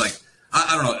 like it was like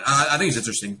I don't know. I think it's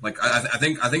interesting. Like I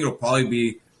think it'll probably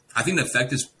be. I think the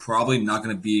effect is probably not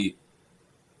going to be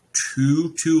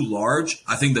too large.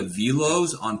 I think the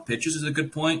velos on pitches is a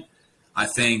good point. I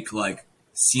think like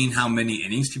seeing how many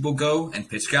innings people go and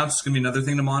pitch counts is going to be another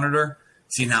thing to monitor.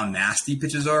 Seeing how nasty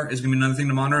pitches are is going to be another thing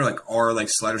to monitor. Like, are like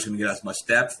sliders going to get as much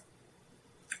depth?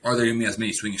 Are there going to be as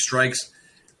many swinging strikes?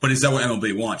 But is that what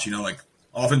MLB wants? You know, like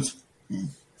offense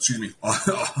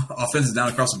is down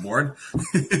across the board.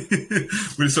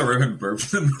 We just started having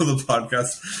burps in the middle of the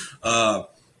podcast.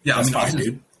 That's fine,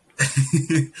 dude.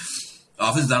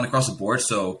 Offense is down across the board.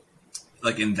 So,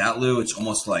 like in that lieu, it's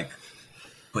almost like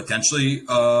potentially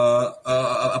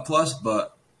a plus,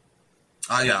 but.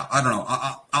 I don't know.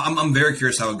 I'm very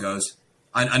curious how it goes.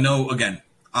 I know. Again,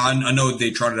 I know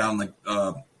they trotted out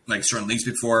like certain leagues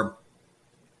before.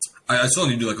 I still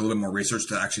need to do like a little bit more research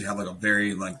to actually have like a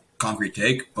very like concrete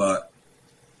take. But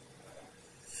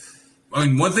I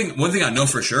mean, one thing I know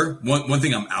for sure. One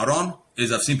thing I'm out on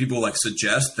is I've seen people like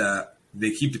suggest that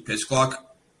they keep the pitch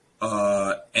clock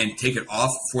and take it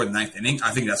off for the ninth inning.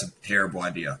 I think that's a terrible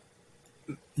idea.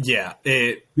 Yeah,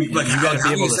 you got to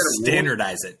be able to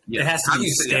standardize it. Yeah. It has to be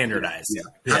standardized.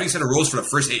 Having set a rules for the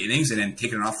first 8 innings and then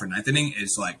taking it off for ninth inning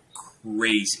is like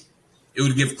crazy. It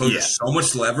would give closers so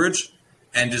much leverage,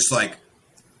 and just like,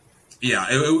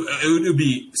 it would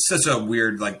be such a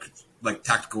weird like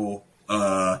tactical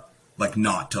like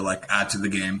knot to like add to the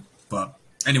game. But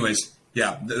anyways,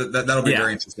 that'll be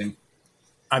very interesting.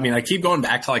 I mean, I keep going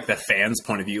back to like the fans'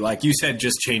 point of view. Like you said,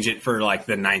 just change it for like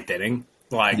the ninth inning.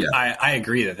 Like, I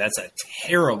agree that that's a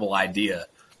terrible idea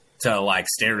to, like,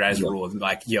 standardize the rule of,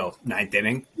 like, ninth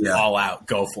inning, all out,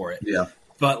 go for it. Yeah.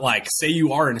 But, like, say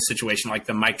you are in a situation like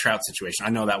the Mike Trout situation.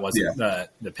 I know that wasn't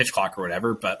the pitch clock or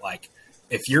whatever, but, like,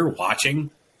 if you're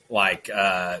watching, like,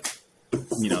 say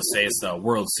it's the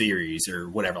World Series or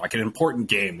whatever, like an important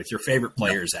game with your favorite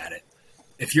players at it,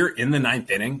 if you're in the ninth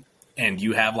inning and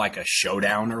you have, like, a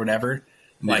showdown or whatever,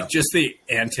 like, just the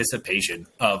anticipation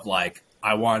of, like,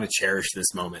 I want to cherish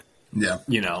this moment. Yeah.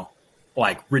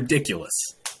 Like ridiculous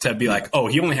to be like, oh,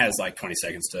 he only has like 20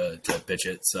 seconds to pitch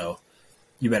it. So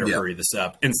you better hurry this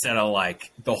up, instead of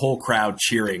like the whole crowd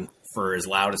cheering for as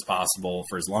loud as possible,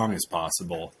 for as long as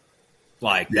possible.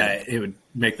 Like that, it would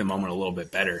make the moment a little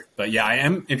bit better. But I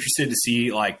am interested to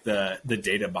see like the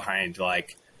data behind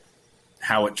like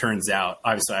how it turns out.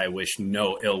 Obviously I wish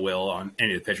no ill will on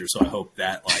any of the pitchers. So I hope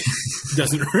that like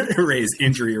doesn't raise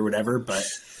injury or whatever, but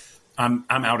I'm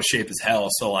out of shape as hell.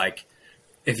 So like,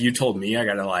 if you told me I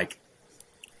got to like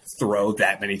throw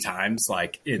that many times,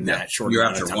 like in that short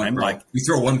amount of time, like you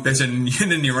throw one pitch and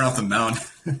then you run off the mound.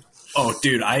 Oh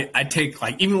dude, I take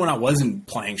like, even when I wasn't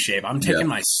playing shape, I'm taking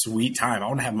my sweet time. I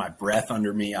want to have my breath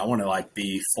under me. I want to like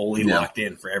be fully locked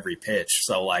in for every pitch.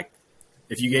 So like,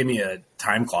 if you gave me a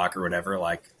time clock or whatever,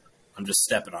 like I'm just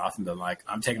stepping off and being like,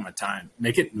 I'm taking my time.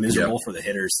 Make it miserable for the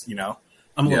hitters.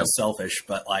 I'm a little selfish,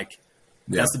 but like,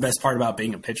 that's the best part about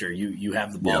being a pitcher. You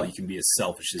have the ball. You can be as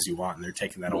selfish as you want, and they're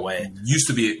taking that away. Used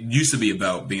to be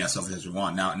about being as selfish as you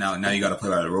want. Now you got to play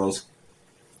by the rules.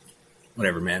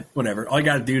 Whatever, man. Whatever. All you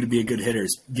got to do to be a good hitter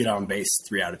is get on base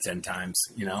 3 out of 10 times.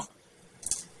 That's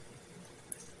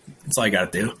all you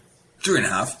got to do.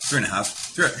 3.5. 3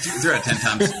 out of 10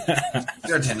 times.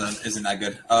 3 out of 10 isn't that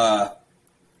good. I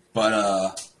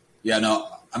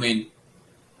mean,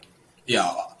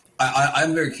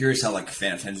 I'm very curious how like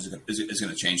fan attendance is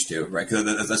going to change too, right?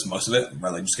 Because that's most of it,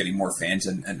 right? Like just getting more fans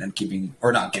and keeping,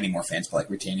 or not getting more fans, but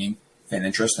like retaining fan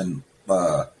interest and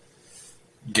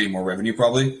getting more revenue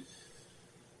probably.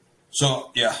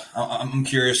 So I'm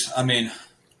curious. I mean,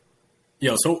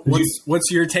 so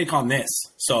what's your take on this?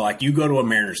 So like you go to a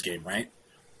Mariners game, right?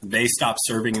 They stop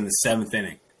serving in the 7th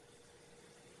inning,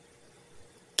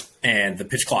 and the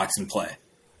pitch clock's in play.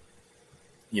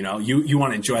 You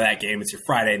want to enjoy that game. It's your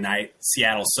Friday night,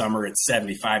 Seattle summer. It's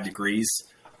 75 degrees.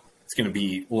 It's going to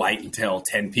be light until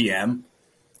 10 p.m.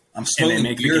 I'm smoking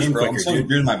beers, bro. I'm smoking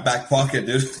beer in my back pocket,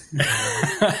 dude.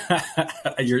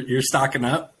 You're stocking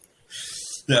up?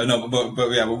 Yeah, no, but what were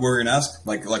we going to ask?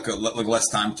 Like less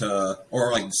time to,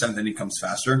 or like the 7th inning comes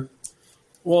faster?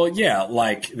 Well, yeah,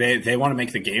 like they want to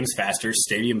make the games faster.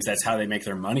 Stadiums, that's how they make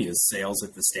their money, is sales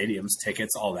at the stadiums,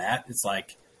 tickets, all that. It's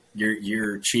like,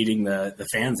 You're cheating the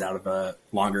fans out of a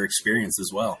longer experience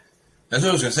as well. That's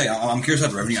what I was going to say. I'm curious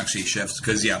how the revenue actually shifts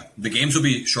because, the games will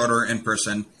be shorter in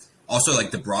person. Also,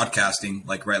 like the broadcasting,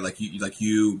 like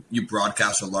you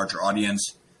broadcast to a larger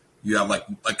audience. You have like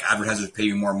advertisers pay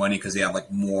you more money because they have like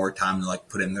more time to like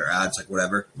put in their ads, like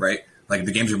whatever, right? Like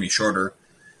the games are going to be shorter.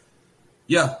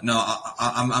 Yeah, no,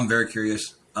 I'm very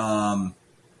curious.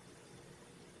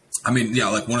 I mean, yeah,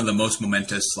 like one of the most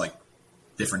momentous, like,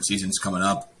 different seasons coming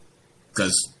up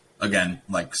because, again,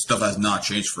 like, stuff has not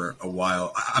changed for a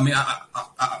while. I mean,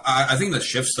 I think the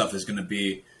shift stuff is going to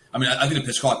be, I mean, I think the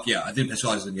pitch clock, I think the pitch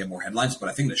clock is going to get more headlines, but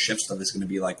I think the shift stuff is going to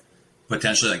be, like,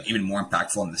 potentially, like, even more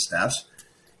impactful in the stats.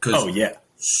 Because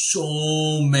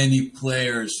so many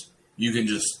players you can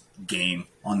just game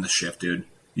on the shift, dude.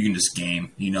 You can just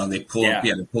game. You know, they pull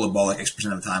they pull the ball like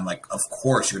X% of the time. Like, of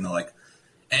course you're gonna like.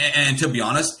 And to be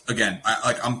honest, again,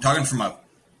 I'm talking from a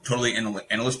totally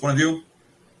analyst point of view.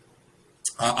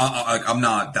 I'm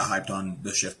not that hyped on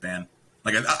the shift ban.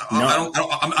 Like,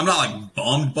 I'm not like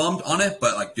bummed on it,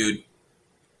 but like, dude,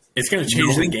 it's gonna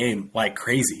change the game like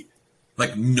crazy.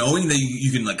 Like, knowing that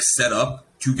you can like set up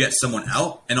to get someone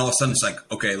out, and all of a sudden it's like,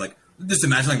 okay, like, just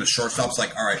imagine like the shortstop's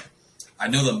like, all right, I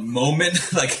know the moment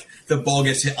like the ball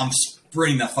gets hit, I'm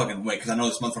sprinting that fucking way because I know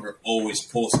this motherfucker always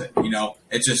pulls it. You know,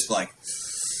 it's just like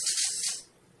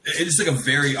it's like a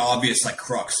very obvious like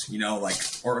crux, you know, like,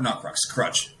 or not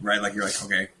crutch, right? Like, you're like,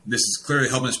 okay, this is clearly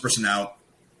helping this person out.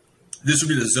 This would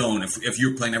be the zone if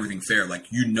you're playing everything fair,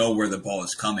 like, you know where the ball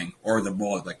is coming, or the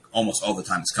ball like almost all the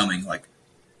time is coming. Like,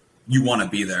 you want to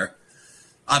be there.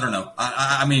 I don't know.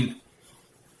 I mean,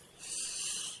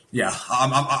 yeah,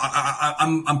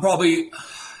 I'm probably,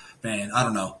 man, I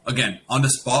don't know. Again, on the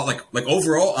spot, like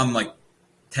overall, I'm like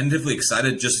tentatively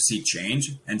excited just to see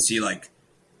change and see like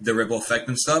the ripple effect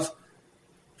and stuff.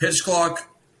 Pitch clock,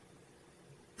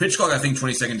 I think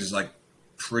 20 seconds is like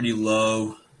pretty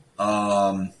low.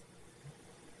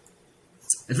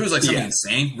 If it was like something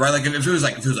insane, right? Like if it was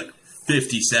like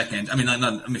 50 seconds. I mean, I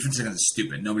mean, 50 seconds is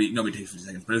stupid. Nobody takes 50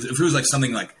 seconds. But if it was like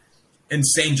something like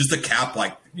insane, just to cap,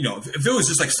 like, you know, if it was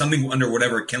just like something under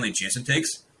whatever Kenley Jansen takes,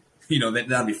 you know,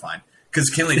 that'd be fine. Because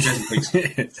Kenley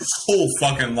Jansen takes so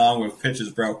fucking long with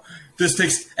pitches, bro. This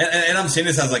takes, and I'm saying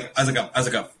this as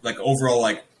a overall,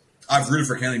 like, I've rooted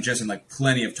for Kenley Jansen like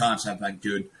plenty of times. And I'm like,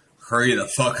 dude, hurry the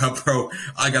fuck up, bro.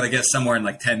 I gotta get somewhere in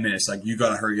like 10 minutes. Like, you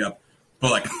gotta hurry up.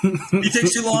 But like, he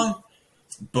takes too long.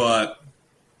 But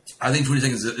I think 20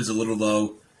 seconds is a little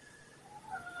low.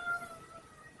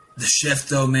 The shift,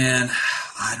 though, man,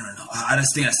 I don't know. I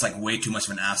just think that's like way too much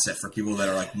of an asset for people that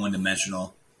are like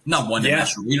one-dimensional. Not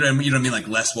one-dimensional. You know what I mean? Like,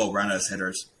 less well-rounded as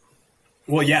hitters.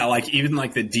 Well, yeah, like even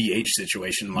like the DH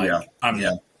situation. Like, I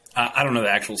don't know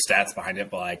the actual stats behind it,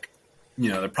 but like, you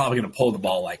know, they're probably going to pull the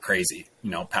ball like crazy.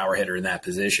 You know, power hitter in that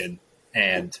position,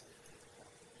 and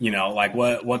you know, like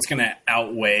what's going to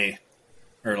outweigh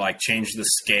or like change the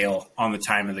scale on the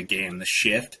time of the game, the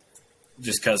shift,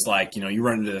 just because like, you know, you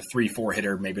run into the 3-4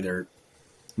 hitter, maybe they're,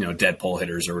 you know, dead pull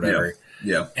hitters or whatever.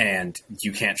 Yeah. And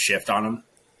you can't shift on them.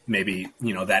 Maybe,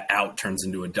 you know, that out turns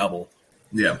into a double.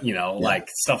 Yeah. You know, like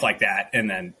stuff like that. And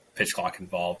then pitch clock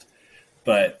involved.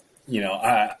 But, you know,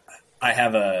 I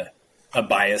have a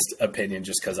biased opinion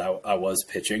just because I was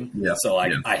pitching. Yeah. So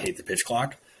like, I hate the pitch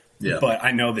clock. Yeah. But I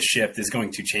know the shift is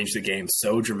going to change the game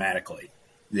so dramatically.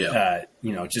 Yeah.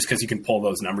 You know, just because you can pull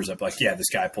those numbers up, like, yeah, this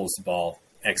guy pulls the ball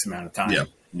X amount of time. Yeah.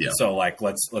 Yeah. So like,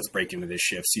 let's break into this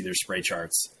shift, see their spray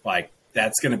charts. Like,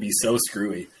 that's going to be so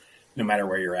screwy no matter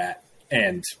where you're at.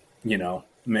 And, you know,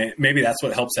 maybe that's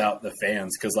what helps out the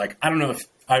fans. Cause like, I don't know if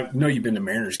I know you've been to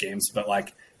Mariners games, but like,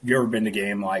 have you ever been to a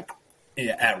game like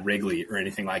at Wrigley or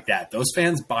anything like that? Those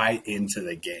fans buy into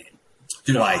the game.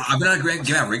 Dude, like, I've been at a great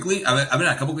game at Wrigley. I've been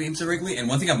at a couple games at Wrigley, and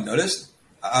one thing I've noticed,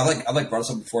 I brought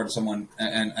this up before to someone,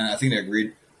 and I think they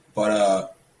agreed.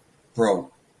 But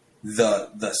bro,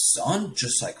 the sun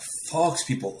just like fucks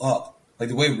people up. Like,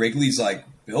 the way Wrigley's like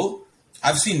built,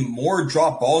 I've seen more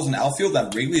drop balls in the outfield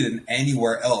at Wrigley than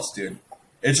anywhere else, dude.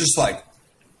 It's just like,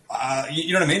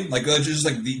 you know what I mean? Like, just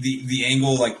like the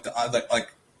angle, like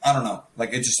I don't know,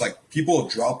 like, it's just like people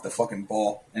drop the fucking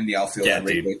ball in the outfield at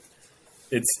Wrigley. Dude.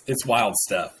 It's wild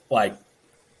stuff. Like,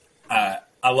 I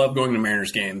love going to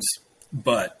Mariners games,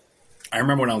 but I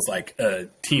remember when I was like a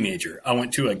teenager, I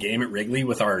went to a game at Wrigley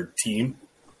with our team,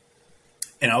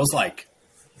 and I was like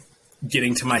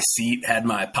getting to my seat, had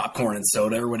my popcorn and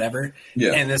soda or whatever,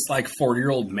 and this like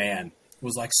 40-year-old man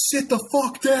was like, "Sit the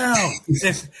fuck down."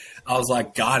 And I was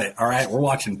like, "Got it. All right, we're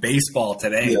watching baseball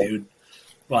today, dude."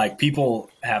 Like, people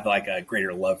have like a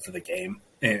greater love for the game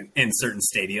in certain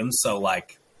stadiums, so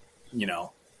like, you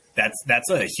know, that's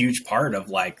a huge part of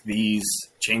like these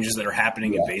changes that are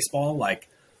happening in baseball. Like,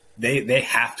 they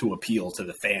have to appeal to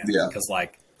the fans because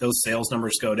like those sales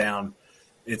numbers go down.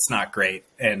 It's not great.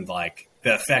 And like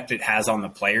the effect it has on the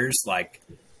players, like,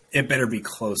 it better be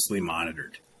closely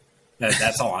monitored.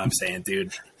 That's all I'm saying,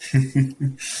 dude.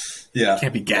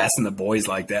 Can't be gassing the boys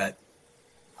like that.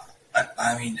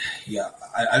 I mean,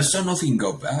 I just don't know if you can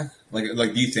go back. Like,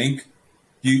 do you think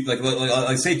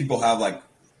like say people have like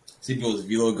See people's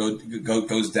Viydo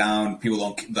goes down.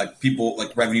 People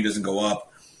revenue doesn't go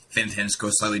up. Fan attendance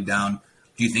goes slightly down.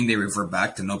 Do you think they revert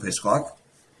back to no pitch clock?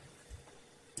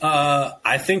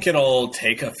 I think it'll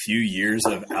take a few years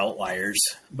of outliers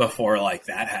before like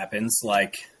that happens.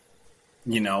 Like,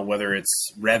 you know, whether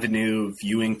it's revenue,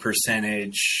 viewing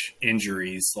percentage,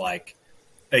 injuries, like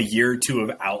a year or two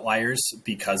of outliers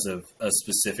because of a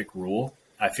specific rule.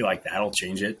 I feel like that'll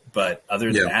change it. But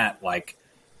other than that, like,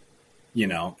 you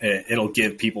know, it'll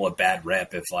give people a bad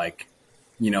rep if, like,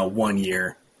 you know, 1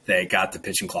 year they got the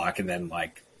pitching clock and then,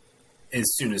 like,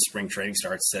 as soon as spring training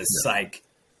starts, says, psych,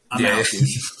 I'm out, dude.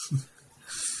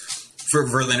 For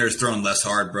Verlander's throwing less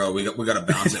hard, bro. We got to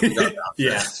bounce it. We got to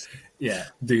bounce it. Yeah.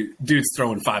 Dude's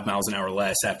throwing 5 miles an hour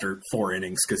less after 4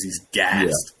 innings because he's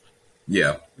gassed.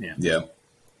 Yeah.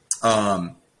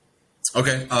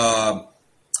 Okay. I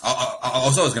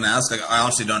was going to ask. Like, I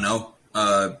honestly don't know.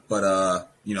 But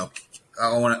you know,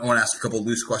 I want to ask a couple of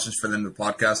loose questions for them to the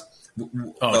podcast.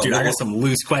 Dude, I got some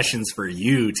loose questions for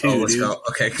you too. Let's go.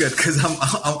 Okay, good. Because I'm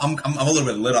a little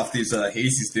bit lit off these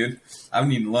hazies, dude. I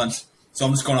haven't eaten lunch, so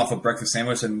I'm just going off a breakfast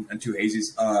sandwich and 2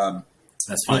 hazies.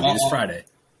 That's fine. Dude. It's Friday.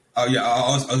 Oh yeah,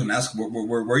 I was going to ask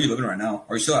where are you living right now?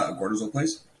 Are you still at Gordo's old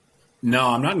place? No,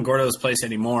 I'm not in Gordo's place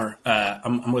anymore.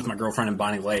 I'm with my girlfriend in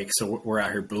Bonnie Lake, so we're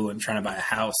out here booling, trying to buy a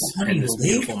house in this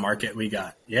beautiful market we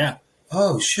got. Yeah.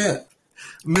 Oh shit.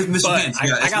 Mr. Hands,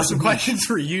 I got some questions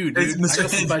for you, dude. It's Mr.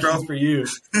 Hands, bro. For you.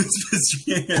 It's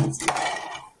Mr. Hands.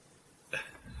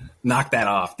 Knock that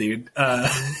off, dude. All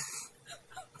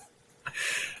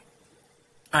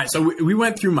right, so we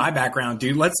went through my background,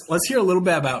 dude. Let's hear a little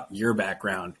bit about your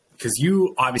background, because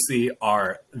you obviously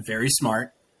are very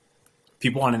smart.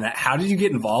 People on that. How did you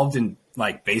get involved in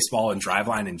like baseball and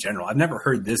Driveline in general? I've never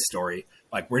heard this story.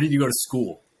 Like, where did you go to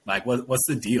school? Like, what's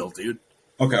the deal, dude?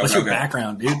 What's your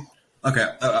background, dude? Okay,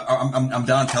 I'm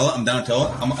down to tell it. I'm gonna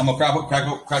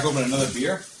crack open another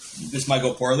beer. This might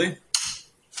go poorly.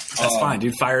 That's fine,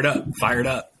 dude. Fire it up.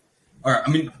 All right. I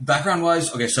mean, background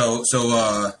wise, okay. So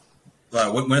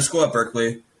went to school at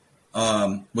Berkeley.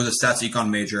 Was a stats econ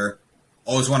major.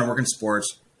 Always wanted to work in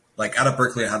sports. Like out of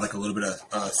Berkeley, I had like a little bit of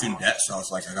student debt, so I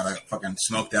was like, I gotta fucking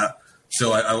smoke that.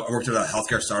 So I worked at a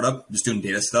healthcare startup, just doing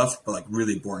data stuff, but like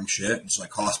really boring shit, just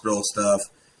like hospital stuff.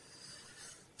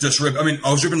 I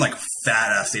was ripping like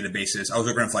fat ass databases. I was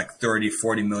ripping for like 30,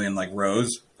 40 million like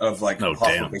rows of like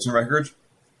hospital patient records.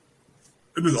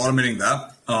 It was automating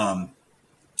that.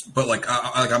 But like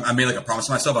I made like a promise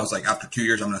to myself. I was like, after 2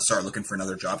 years, I'm going to start looking for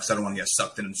another job because I don't want to get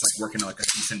sucked in and just like working like a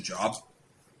decent job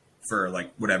for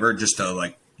like whatever, just to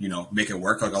like, you know, make it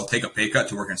work. Like I'll take a pay cut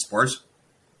to work in sports.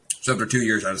 So after 2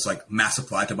 years, I just like mass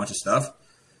applied to a bunch of stuff.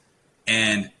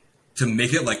 And to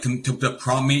make it like to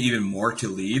prompt me even more to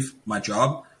leave my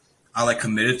job, I like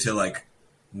committed to like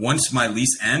once my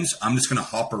lease ends, I'm just gonna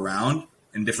hop around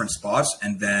in different spots,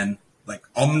 and then like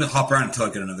I'm gonna hop around until I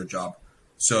get another job.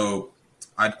 So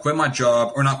I'd quit my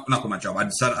job, or not quit my job. I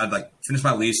decided I'd like finish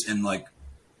my lease in like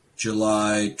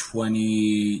July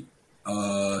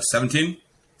 2017,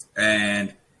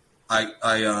 and I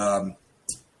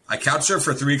couch surfed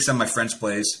for 3 weeks at my friend's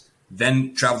place,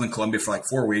 then traveled in Colombia for like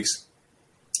 4 weeks,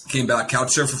 came back,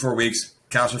 couch surfed for 4 weeks,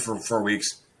 couch surfed for 4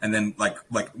 weeks. And then like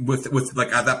with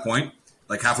like at that point,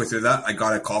 like halfway through that, I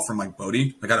got a call from like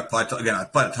Bodie. I applied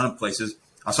a ton of places.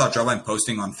 I saw a Driveline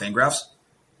posting on Fangraphs.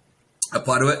 I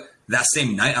applied to it that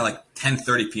same night at like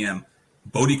 10:30 p.m.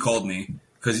 Bodie called me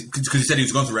because he said he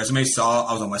was going through resumes, saw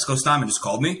I was on West Coast time, and just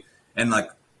called me. And like,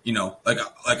 you know,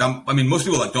 most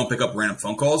people like don't pick up random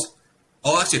phone calls.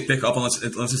 I'll actually pick up unless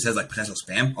it says like potential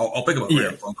spam. I'll pick up a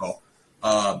random phone call.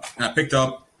 And I picked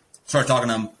up, started talking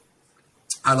to him.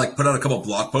 I like put out a couple of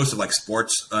blog posts of like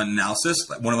sports analysis.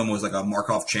 Like one of them was like a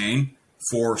Markov chain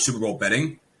for Super Bowl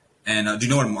betting. And do you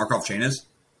know what a Markov chain is?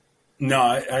 No,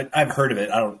 I've heard of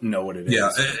it. I don't know what it is. Yeah.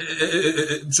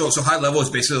 So high level is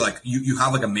basically like you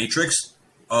have like a matrix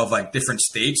of like different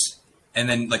states. And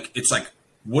then like, it's like,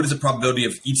 what is the probability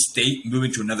of each state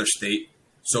moving to another state?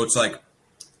 So it's like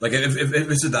if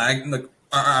it's a diagonal, like,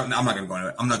 I'm not going to go into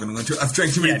it. I'm not going to go into it. I've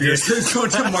drank too many beers. Going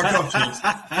to Markov chains.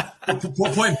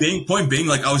 Point being,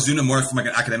 like I was doing it more from like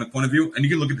an academic point of view, and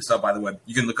you can look at this up by the way.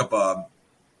 You can look up,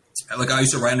 like I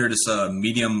used to write under this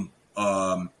Medium.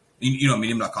 You know what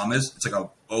Medium.com is? It's like a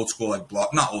old school like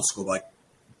blog, not old school, but like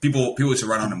people used to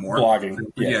write on it more. Blogging.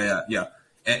 Yeah.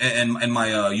 And my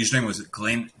username was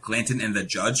Glanton and the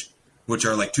Judge, which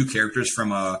are like two characters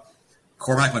from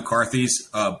Cormac McCarthy's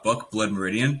book Blood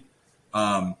Meridian.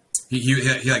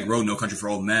 He like wrote No Country for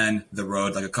Old Men, The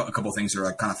Road, like a couple of things that are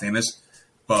like kind of famous.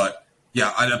 But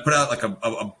yeah, I put out like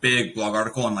a big blog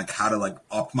article on like how to like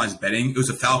optimize betting. It was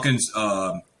the Falcons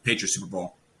Patriots Super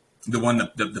Bowl, the one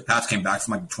that the Pats came back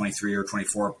from like 23 or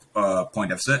 24 point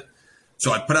deficit.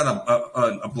 So I put out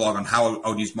a blog on how I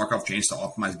would use Markov chains to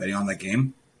optimize betting on that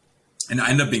game, and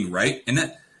I ended up being right in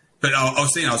it. But I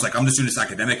was saying, I was like, I'm just doing this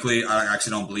academically. I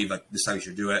actually don't believe like this is how you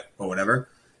should do it, but whatever.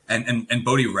 And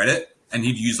Bodie read it, and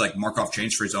he'd use like Markov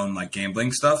chains for his own like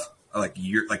gambling stuff, like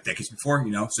decades before,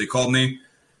 you know. So he called me,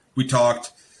 we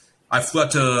talked. I flew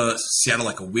out to Seattle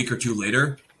like a week or two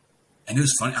later, and it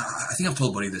was funny. I think I've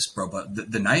told Bodie this, bro,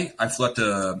 but the night I flew out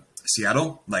to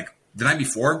Seattle, like the night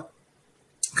before,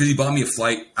 because he bought me a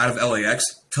flight out of LAX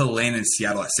to land in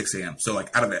Seattle at 6 a.m. So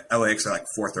like out of LAX at like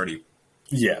 4:30.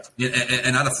 Yeah.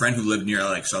 And I had a friend who lived near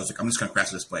LAX, so I was like, I'm just gonna crash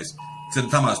this place. Because at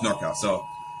the time I was NorCal, so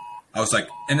I was like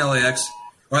in LAX.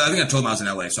 Or I think I told him I was in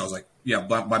LA, so I was like, yeah,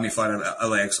 buy me a flight out of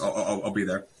LAX. I'll be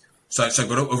there. So I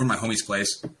go over to my homie's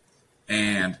place,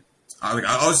 and I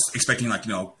was expecting like,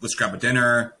 you know, let's grab a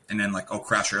dinner and then like I'll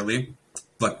crash early.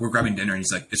 Like we're grabbing dinner, and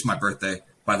he's like, it's my birthday,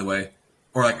 by the way.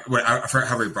 Or like, I forgot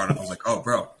how he brought it up. I was like, oh,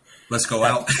 bro, let's go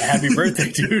out. Happy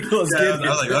birthday, dude. Let's get it. I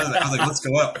was like,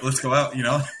 let's go out, you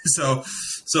know? So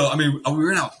I mean, we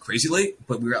were out crazy late,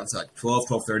 but we were out until like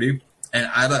 12:30, and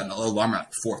I had an alarm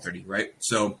at 4:30, right?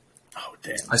 So oh,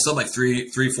 damn. I slept like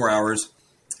 4 hours,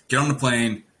 get on the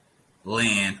plane,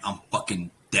 land, I'm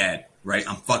fucking dead, right?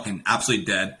 I'm fucking absolutely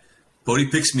dead. Bodie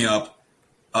picks me up,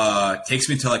 takes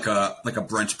me to like a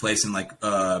brunch place in like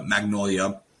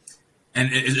Magnolia. And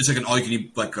it's like an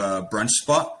all-you-can-eat like brunch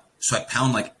spot. So I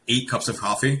pound like 8 cups of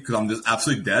coffee because I'm just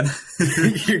absolutely dead.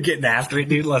 You're getting after it,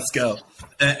 dude. Let's go.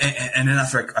 And then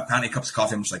after I pound 8 cups of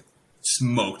coffee, I'm just like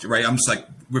smoked, right? I'm just like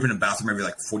ripping a bathroom every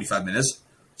like 45 minutes.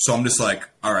 So I'm just like,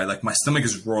 all right, like my stomach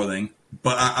is roiling,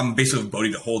 but I'm basically with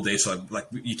Bodie the whole day. So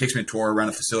like he takes me a tour around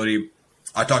the facility.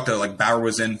 I talked to like Bauer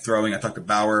was in throwing. I talked to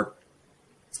Bauer.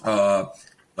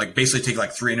 Like basically take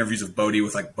like 3 interviews with Bodie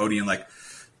with like Bodie and like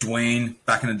Dwayne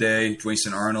back in the day, Dwayne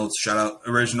St. Arnold, shout out,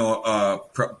 original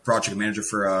project manager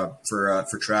for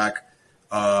track.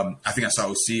 I think I saw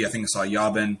OC, I think I saw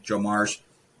Yabin, Joe Marsh,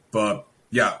 but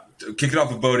yeah, kick it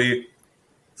off with Bodie,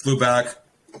 flew back,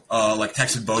 like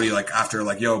texted Bodie like after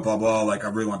like yo blah blah, like I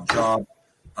really want the job,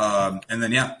 and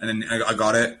then I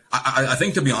got it. I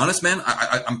think to be honest, man,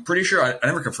 I'm pretty sure I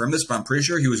never confirmed this, but I'm pretty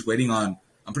sure he was waiting on.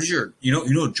 I'm pretty sure you know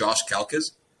who Josh Kalk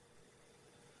is.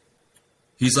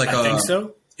 He's like I think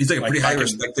so. He's like a pretty high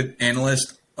respected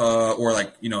analyst, or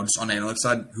like, you know, just on the analytics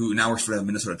side, who now works for the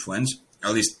Minnesota Twins, or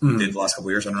at least did the last couple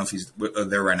of years. I don't know if he's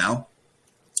there right now,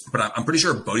 but I'm pretty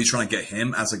sure Bodie's trying to get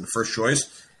him as like the first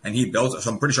choice, and he built.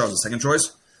 So I'm pretty sure I was the second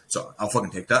choice. So I'll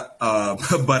fucking take that.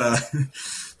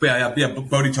 But yeah.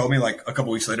 Bodie told me like a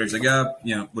couple weeks later, he's like, yeah,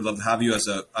 you know, would love to have you as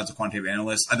a quantitative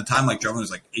analyst. At the time, like Driveline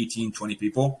was like 18, 20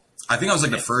 people. I think I was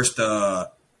like the first. I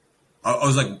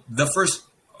was like the first,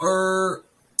 or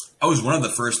I was one of the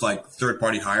first like third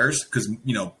party hires because,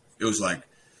 you know, it was like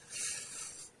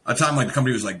at the time like the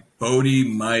company was like Bodie,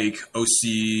 Mike,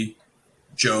 OC,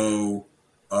 Joe,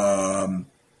 a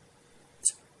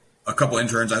couple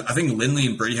interns. I think Lindley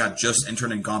and Brady had just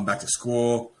interned and gone back to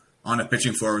school. On the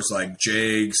pitching floor was like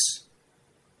Jags,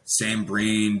 Sam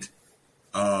Breen,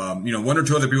 you know, 1 or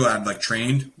 2 other people had like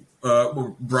trained.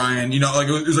 Brian, you know, like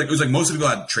it was like most of the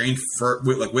people had trained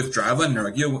with Driveline, and they're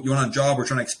like, you want a job? We're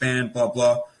trying to expand, blah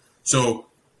blah. So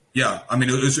yeah, I mean,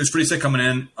 it was pretty sick coming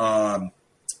in,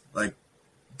 like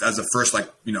as the first like,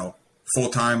 you know, full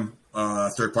time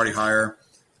third party hire.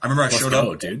 I remember I showed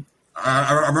up, dude.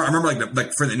 I remember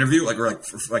like for the interview, like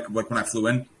when I flew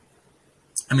in.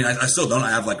 I mean, I still don't. I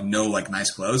have like no like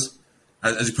nice clothes,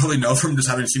 as you probably know from just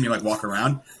having seen me like walk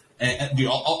around. And dude,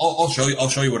 I'll show you. I'll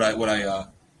show you what I.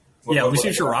 Yeah, let me see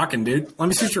what you're rocking, dude. Let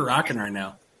me see what you're rocking right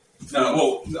now. No,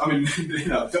 well, I mean, you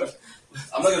know,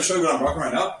 I'm not going to show you what I'm rocking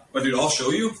right now, but dude, I'll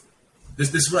show you.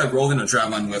 This is what I rolled in a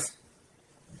Driveline with.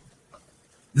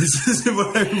 This is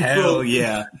what I rolled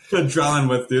yeah. a Driveline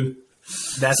with, dude.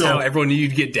 That's how everyone knew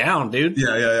you'd get down, dude.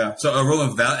 Yeah. So I rolled in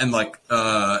with that and like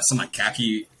some like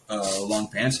khaki long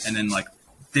pants, and then like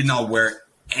did not wear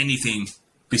anything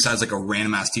besides like a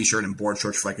random ass t-shirt and board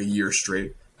shorts for like a year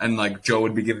straight. And like Joe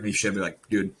would be giving me shit, be like,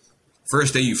 dude,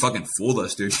 first day you fucking fooled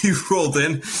us, dude. You rolled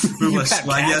in with a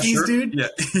swag ass shirt, dude.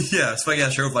 Yeah, swag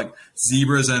ass shirt with like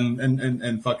zebras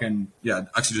and fucking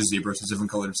actually just zebras, different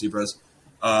colored zebras.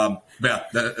 But yeah,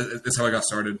 that's how I got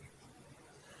started.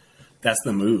 That's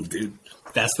the move, dude.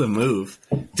 That's the move.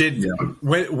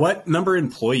 What number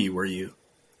employee were you?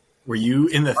 Were you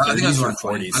in the 30s or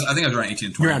 40s? I think I was around 18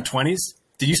 and 20. You're around 20s?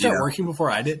 Did you start working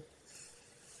before I did?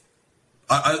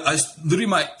 I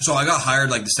literally so I got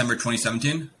hired like December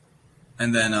 2017,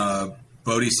 and then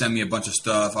Bodie sent me a bunch of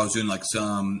stuff. I was doing like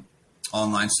some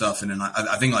online stuff, and then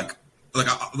I think like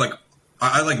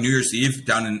I like New Year's Eve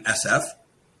down in SF.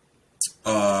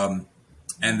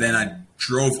 And then I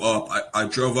drove up. I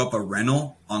drove up a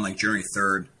rental on like January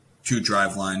 3rd to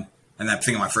Driveline, and I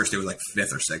think my first day was like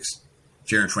 5th or 6th,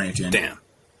 January 2018. Damn.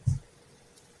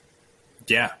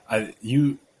 Yeah,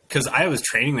 because I was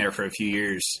training there for a few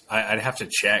years. I'd have to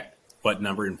check what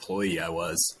number employee I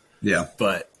was. Yeah,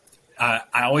 but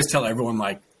I always tell everyone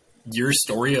like your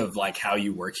story of like how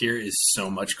you work here is so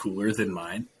much cooler than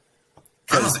mine.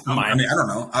 I don't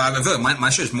know. I feel like my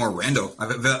shit is more rando.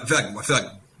 I feel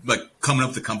like coming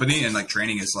up the company and like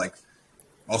training is like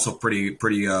also pretty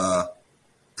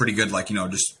good. Like, you know,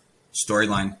 just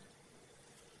storyline.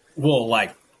 Well,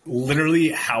 like literally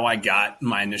how I got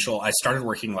my initial, I started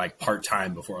working like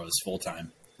part-time before I was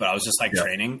full-time, but I was just like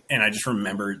training. And I just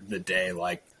remember the day,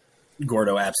 like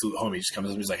Gordo, absolute homie, just comes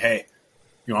up and he's like, "Hey,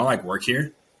 you want to like work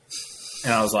here?"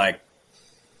 And I was like,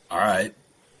 "All right."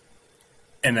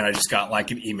 And then I just got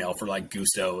like an email for like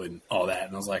Gusto and all that.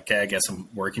 And I was like, "Okay, I guess I'm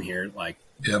working here." Like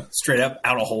straight up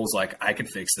out of holes. Like I could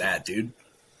fix that, dude.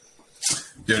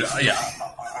 Dude, yeah,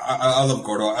 I love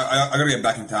Gordo. I gotta get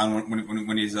back in town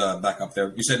when he's back up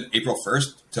there. You said April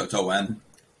 1st till when?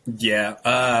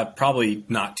 Yeah, probably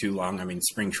not too long. I mean,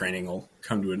 spring training will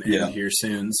come to an end here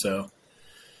soon. So,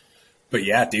 but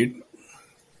yeah, dude,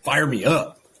 fire me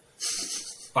up,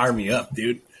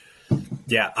 dude.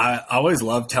 Yeah, I always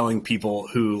love telling people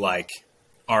who like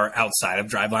are outside of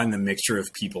Driveline the mixture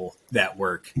of people that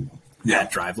work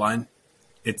at Driveline.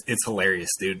 It's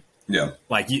hilarious, dude. Yeah.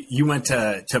 Like you went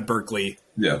to Berkeley.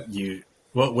 Yeah.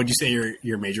 What would you say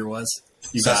your major was?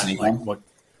 You stats got like what?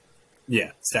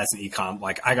 Yeah, stats and econ.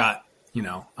 Like I got, you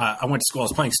know, I went to school. I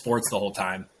was playing sports the whole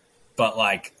time, but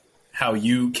like how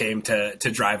you came to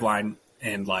Driveline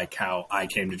and like how I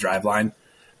came to Driveline,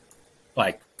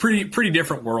 like pretty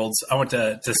different worlds. I went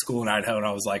to school in Idaho and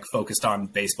I was like focused on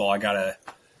baseball. I got a,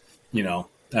 you know,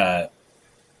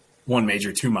 1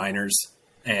 major, 2 minors,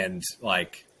 and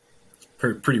like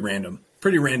pretty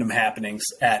random happenings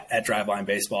at Driveline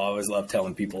baseball. I always love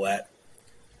telling people that.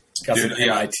 Got some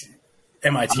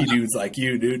MIT dudes like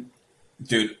you, dude.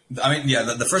 Dude, I mean, yeah,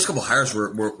 the first couple hires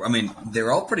were I mean, they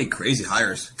were all pretty crazy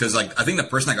hires because, like, I think the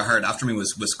person that got hired after me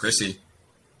was Chrissy.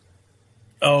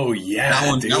 Oh yeah, that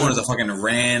one was a fucking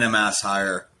random ass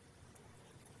hire.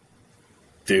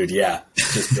 Dude, yeah,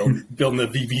 just building the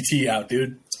VBT out,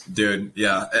 dude. Dude,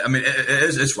 yeah, I mean,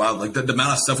 it's wild. Like the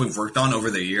amount of stuff we've worked on over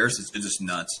the years, it's just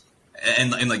nuts.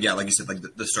 And like, yeah, like you said, like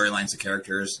the storylines, the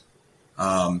characters,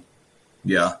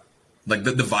 yeah, like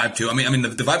the vibe too. I mean, the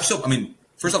vibe's still. I mean,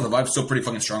 first off, the vibe's still pretty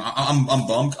fucking strong. I'm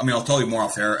bummed. I mean, I'll tell you more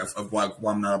off air of why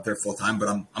I'm not up there full time, but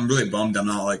I'm really bummed I'm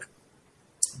not like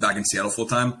back in Seattle full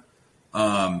time.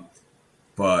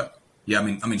 But yeah, I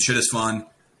mean, shit is fun,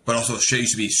 but also shit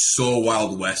used to be so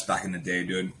Wild West back in the day,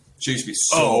 dude. Shit used to be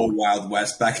so Wild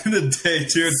West back in the day,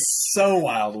 dude. So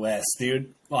Wild West,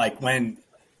 dude. Like when,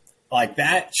 like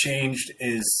that changed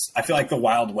is, I feel like the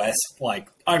Wild West, like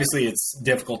obviously it's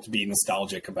difficult to be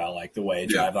nostalgic about like the way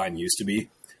Driveline used to be.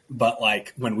 But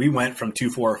like when we went from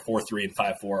 2-4, 4-3, and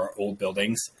 5-4, our old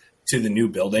buildings to the new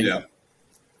building,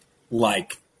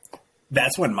 like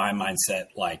that's when my mindset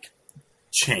like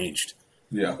changed.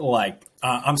 Yeah. Like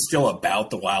I'm still about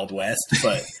the Wild West,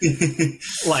 but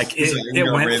like it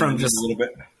went from just a little bit.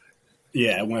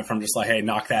 Yeah, it went from just like, hey,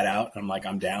 knock that out. I'm like,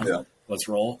 I'm down. Yeah. Let's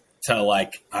roll. To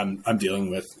like I'm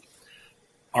dealing with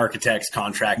architects,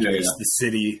 contractors, the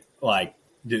city, like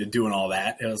doing all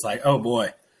that. It was like, oh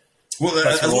boy. Well,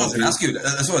 that's what I was going to ask you.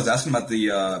 That's what I was asking about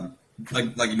the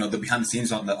like you know, the behind the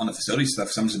scenes on the facility stuff.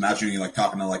 So I'm just imagining you like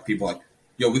talking to like people like,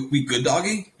 yo, we good,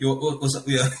 doggy? Yo, what's up?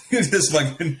 Yeah, just like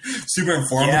super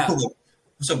informal. Yeah. Like,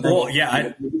 what's up, bro? Well, yeah,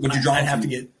 I'd have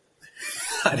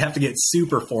to get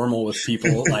super formal with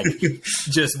people, like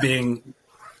just being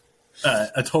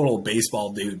a total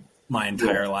baseball dude my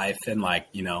entire life, and like,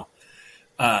 you know,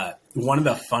 one of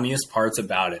the funniest parts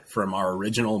about it from our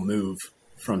original move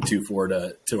from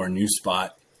 2-4 to our new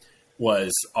spot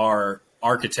was our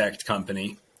architect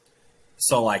company.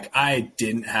 So like I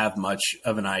didn't have much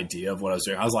of an idea of what I was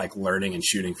doing. I was like learning and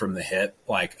shooting from the hip,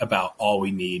 like about all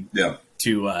we need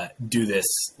to do this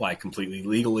like completely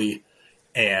legally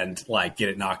and like get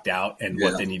it knocked out and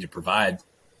what they need to provide.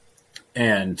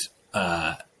 And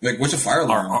like, what's a fire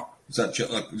alarm? Is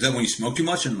that when you smoke too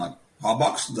much and like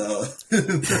hotbox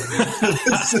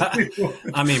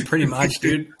I mean, pretty much,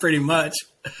 dude, pretty much.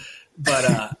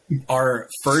 But our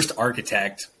first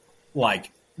architect,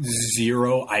 like,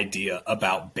 zero idea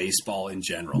about baseball in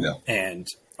general. Yeah. And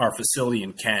our facility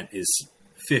in Kent is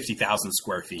 50,000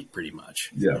 square feet pretty much.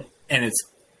 Yeah. And it's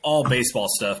all baseball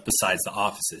stuff besides the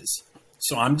offices.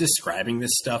 So I'm describing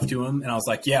this stuff to him, and I was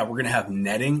like, yeah, we're going to have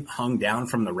netting hung down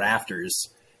from the rafters.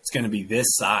 It's going to be this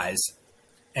size.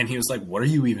 And he was like, what are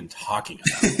you even talking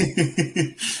about?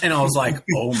 And I was like,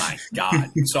 oh my God.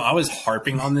 So I was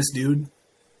harping on this dude,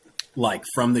 like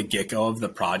from the get-go of the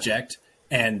project.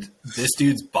 And this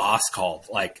dude's boss called,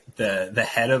 like the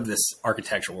head of this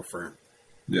architectural firm,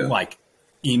 like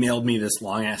emailed me this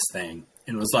long ass thing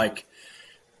and was like,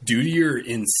 due to your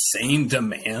insane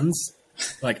demands,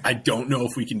 like, I don't know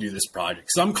if we can do this project.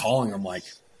 So I'm calling him like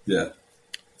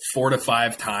 4 to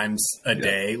 5 times a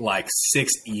day, like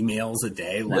 6 emails a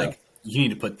day. Like, you need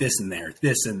to put this in there,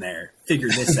 figure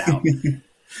this out.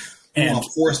 And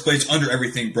force plates under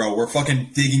everything, bro. We're fucking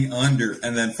digging under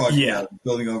and then fucking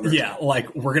building over. Yeah,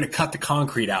 like we're going to cut the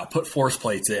concrete out, put force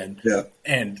plates in. Yeah.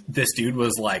 And this dude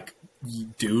was like,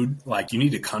 dude, like, you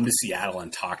need to come to Seattle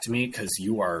and talk to me because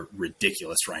you are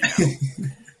ridiculous right now.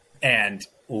 And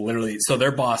literally, so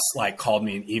their boss like called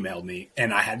me and emailed me,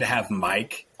 and I had to have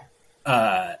Mike,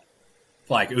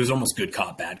 like, it was almost good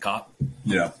cop, bad cop.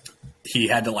 Yeah. He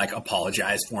had to like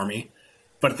apologize for me.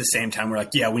 But at the same time, we're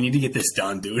like, yeah, we need to get this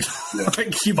done, dude.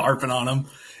 Like, keep harping on him.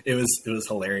 It was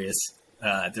hilarious.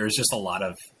 There was just a lot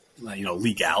of,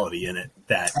 legality in it.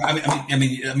 That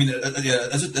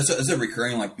as a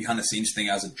recurring like behind the scenes thing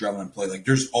as a Driveline play. Like,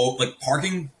 there's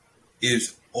parking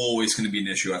is always going to be an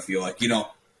issue. I feel like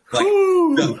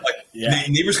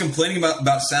neighbors complaining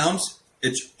about sounds.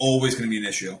 It's always going to be an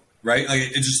issue, right? Like,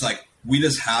 it's just like we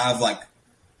just have like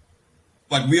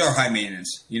we are high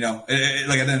maintenance, like at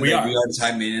the end of the day, we are just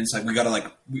high maintenance. Like, we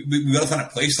gotta we gotta find a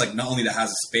place like not only that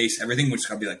has a space, everything, which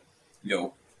gotta be like, we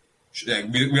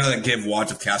gotta like give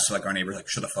wads of cash to like our neighbors, like,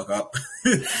 shut the fuck up.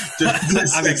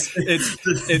 I mean,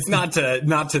 it's not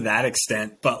to that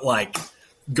extent, but like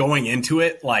going into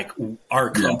it, like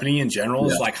our company in general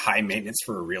is like high maintenance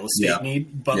for a real estate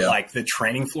need, but like the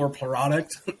training floor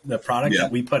product, that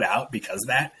we put out because of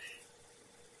that.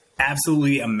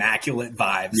 Absolutely immaculate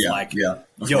vibes.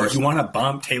 You want to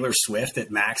bump Taylor Swift at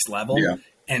max level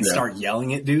and start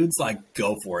yelling at dudes? Like,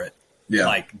 go for it.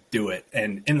 Like, do it.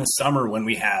 And in the summer when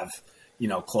we have,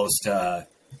 close to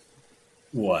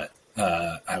what?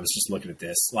 I was just looking at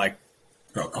this, like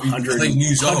 100. I thought you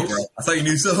knew Zoho, bro. I thought you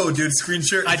knew Zoho, dude. Screen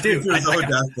share. I do.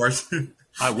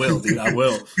 I will, dude. I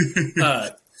will.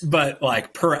 But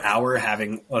like per hour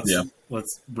having,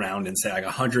 let's round and say like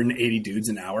 180 dudes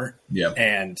an hour. Yeah.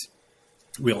 And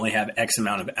we only have X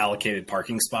amount of allocated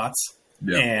parking spots.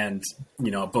 Yeah. And,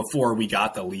 before we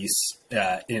got the lease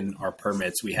in our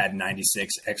permits, we had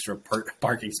 96 extra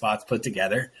parking spots put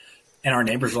together. And our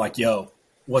neighbors were like, yo,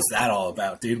 what's that all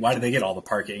about, dude? Why do they get all the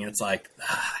parking? And it's like,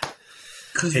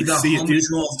 because we got homies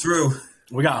rolling through.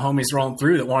 We got homies rolling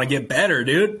through that want to get better,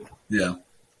 dude. Yeah.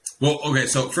 Well, okay.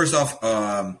 So first off,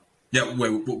 what's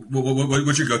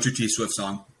your go-to T Swift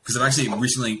song? Because I've actually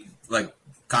recently, like,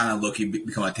 kind of low-key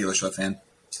become a Taylor Swift fan.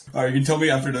 All right, you can tell me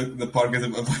after the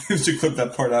podcast if you should clip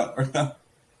that part out or not.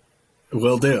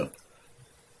 Will do.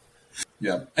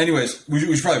 Yeah. Anyways, we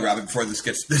should probably wrap it before this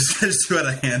gets too out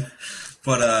of hand.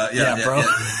 But bro.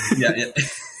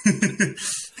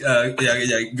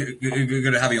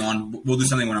 Good to have you on. We'll do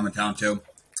something when I'm in town too.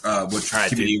 Which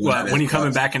TBD. When are you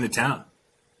coming back into town?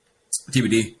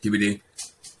 TBD.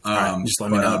 All right, just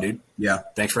let me know, dude. Yeah.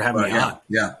 Thanks for having me on.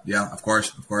 Yeah. Of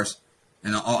course.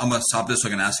 And I'm gonna stop this so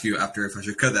I can ask you after if I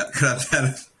should cut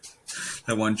that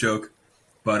one joke.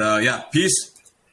 But peace.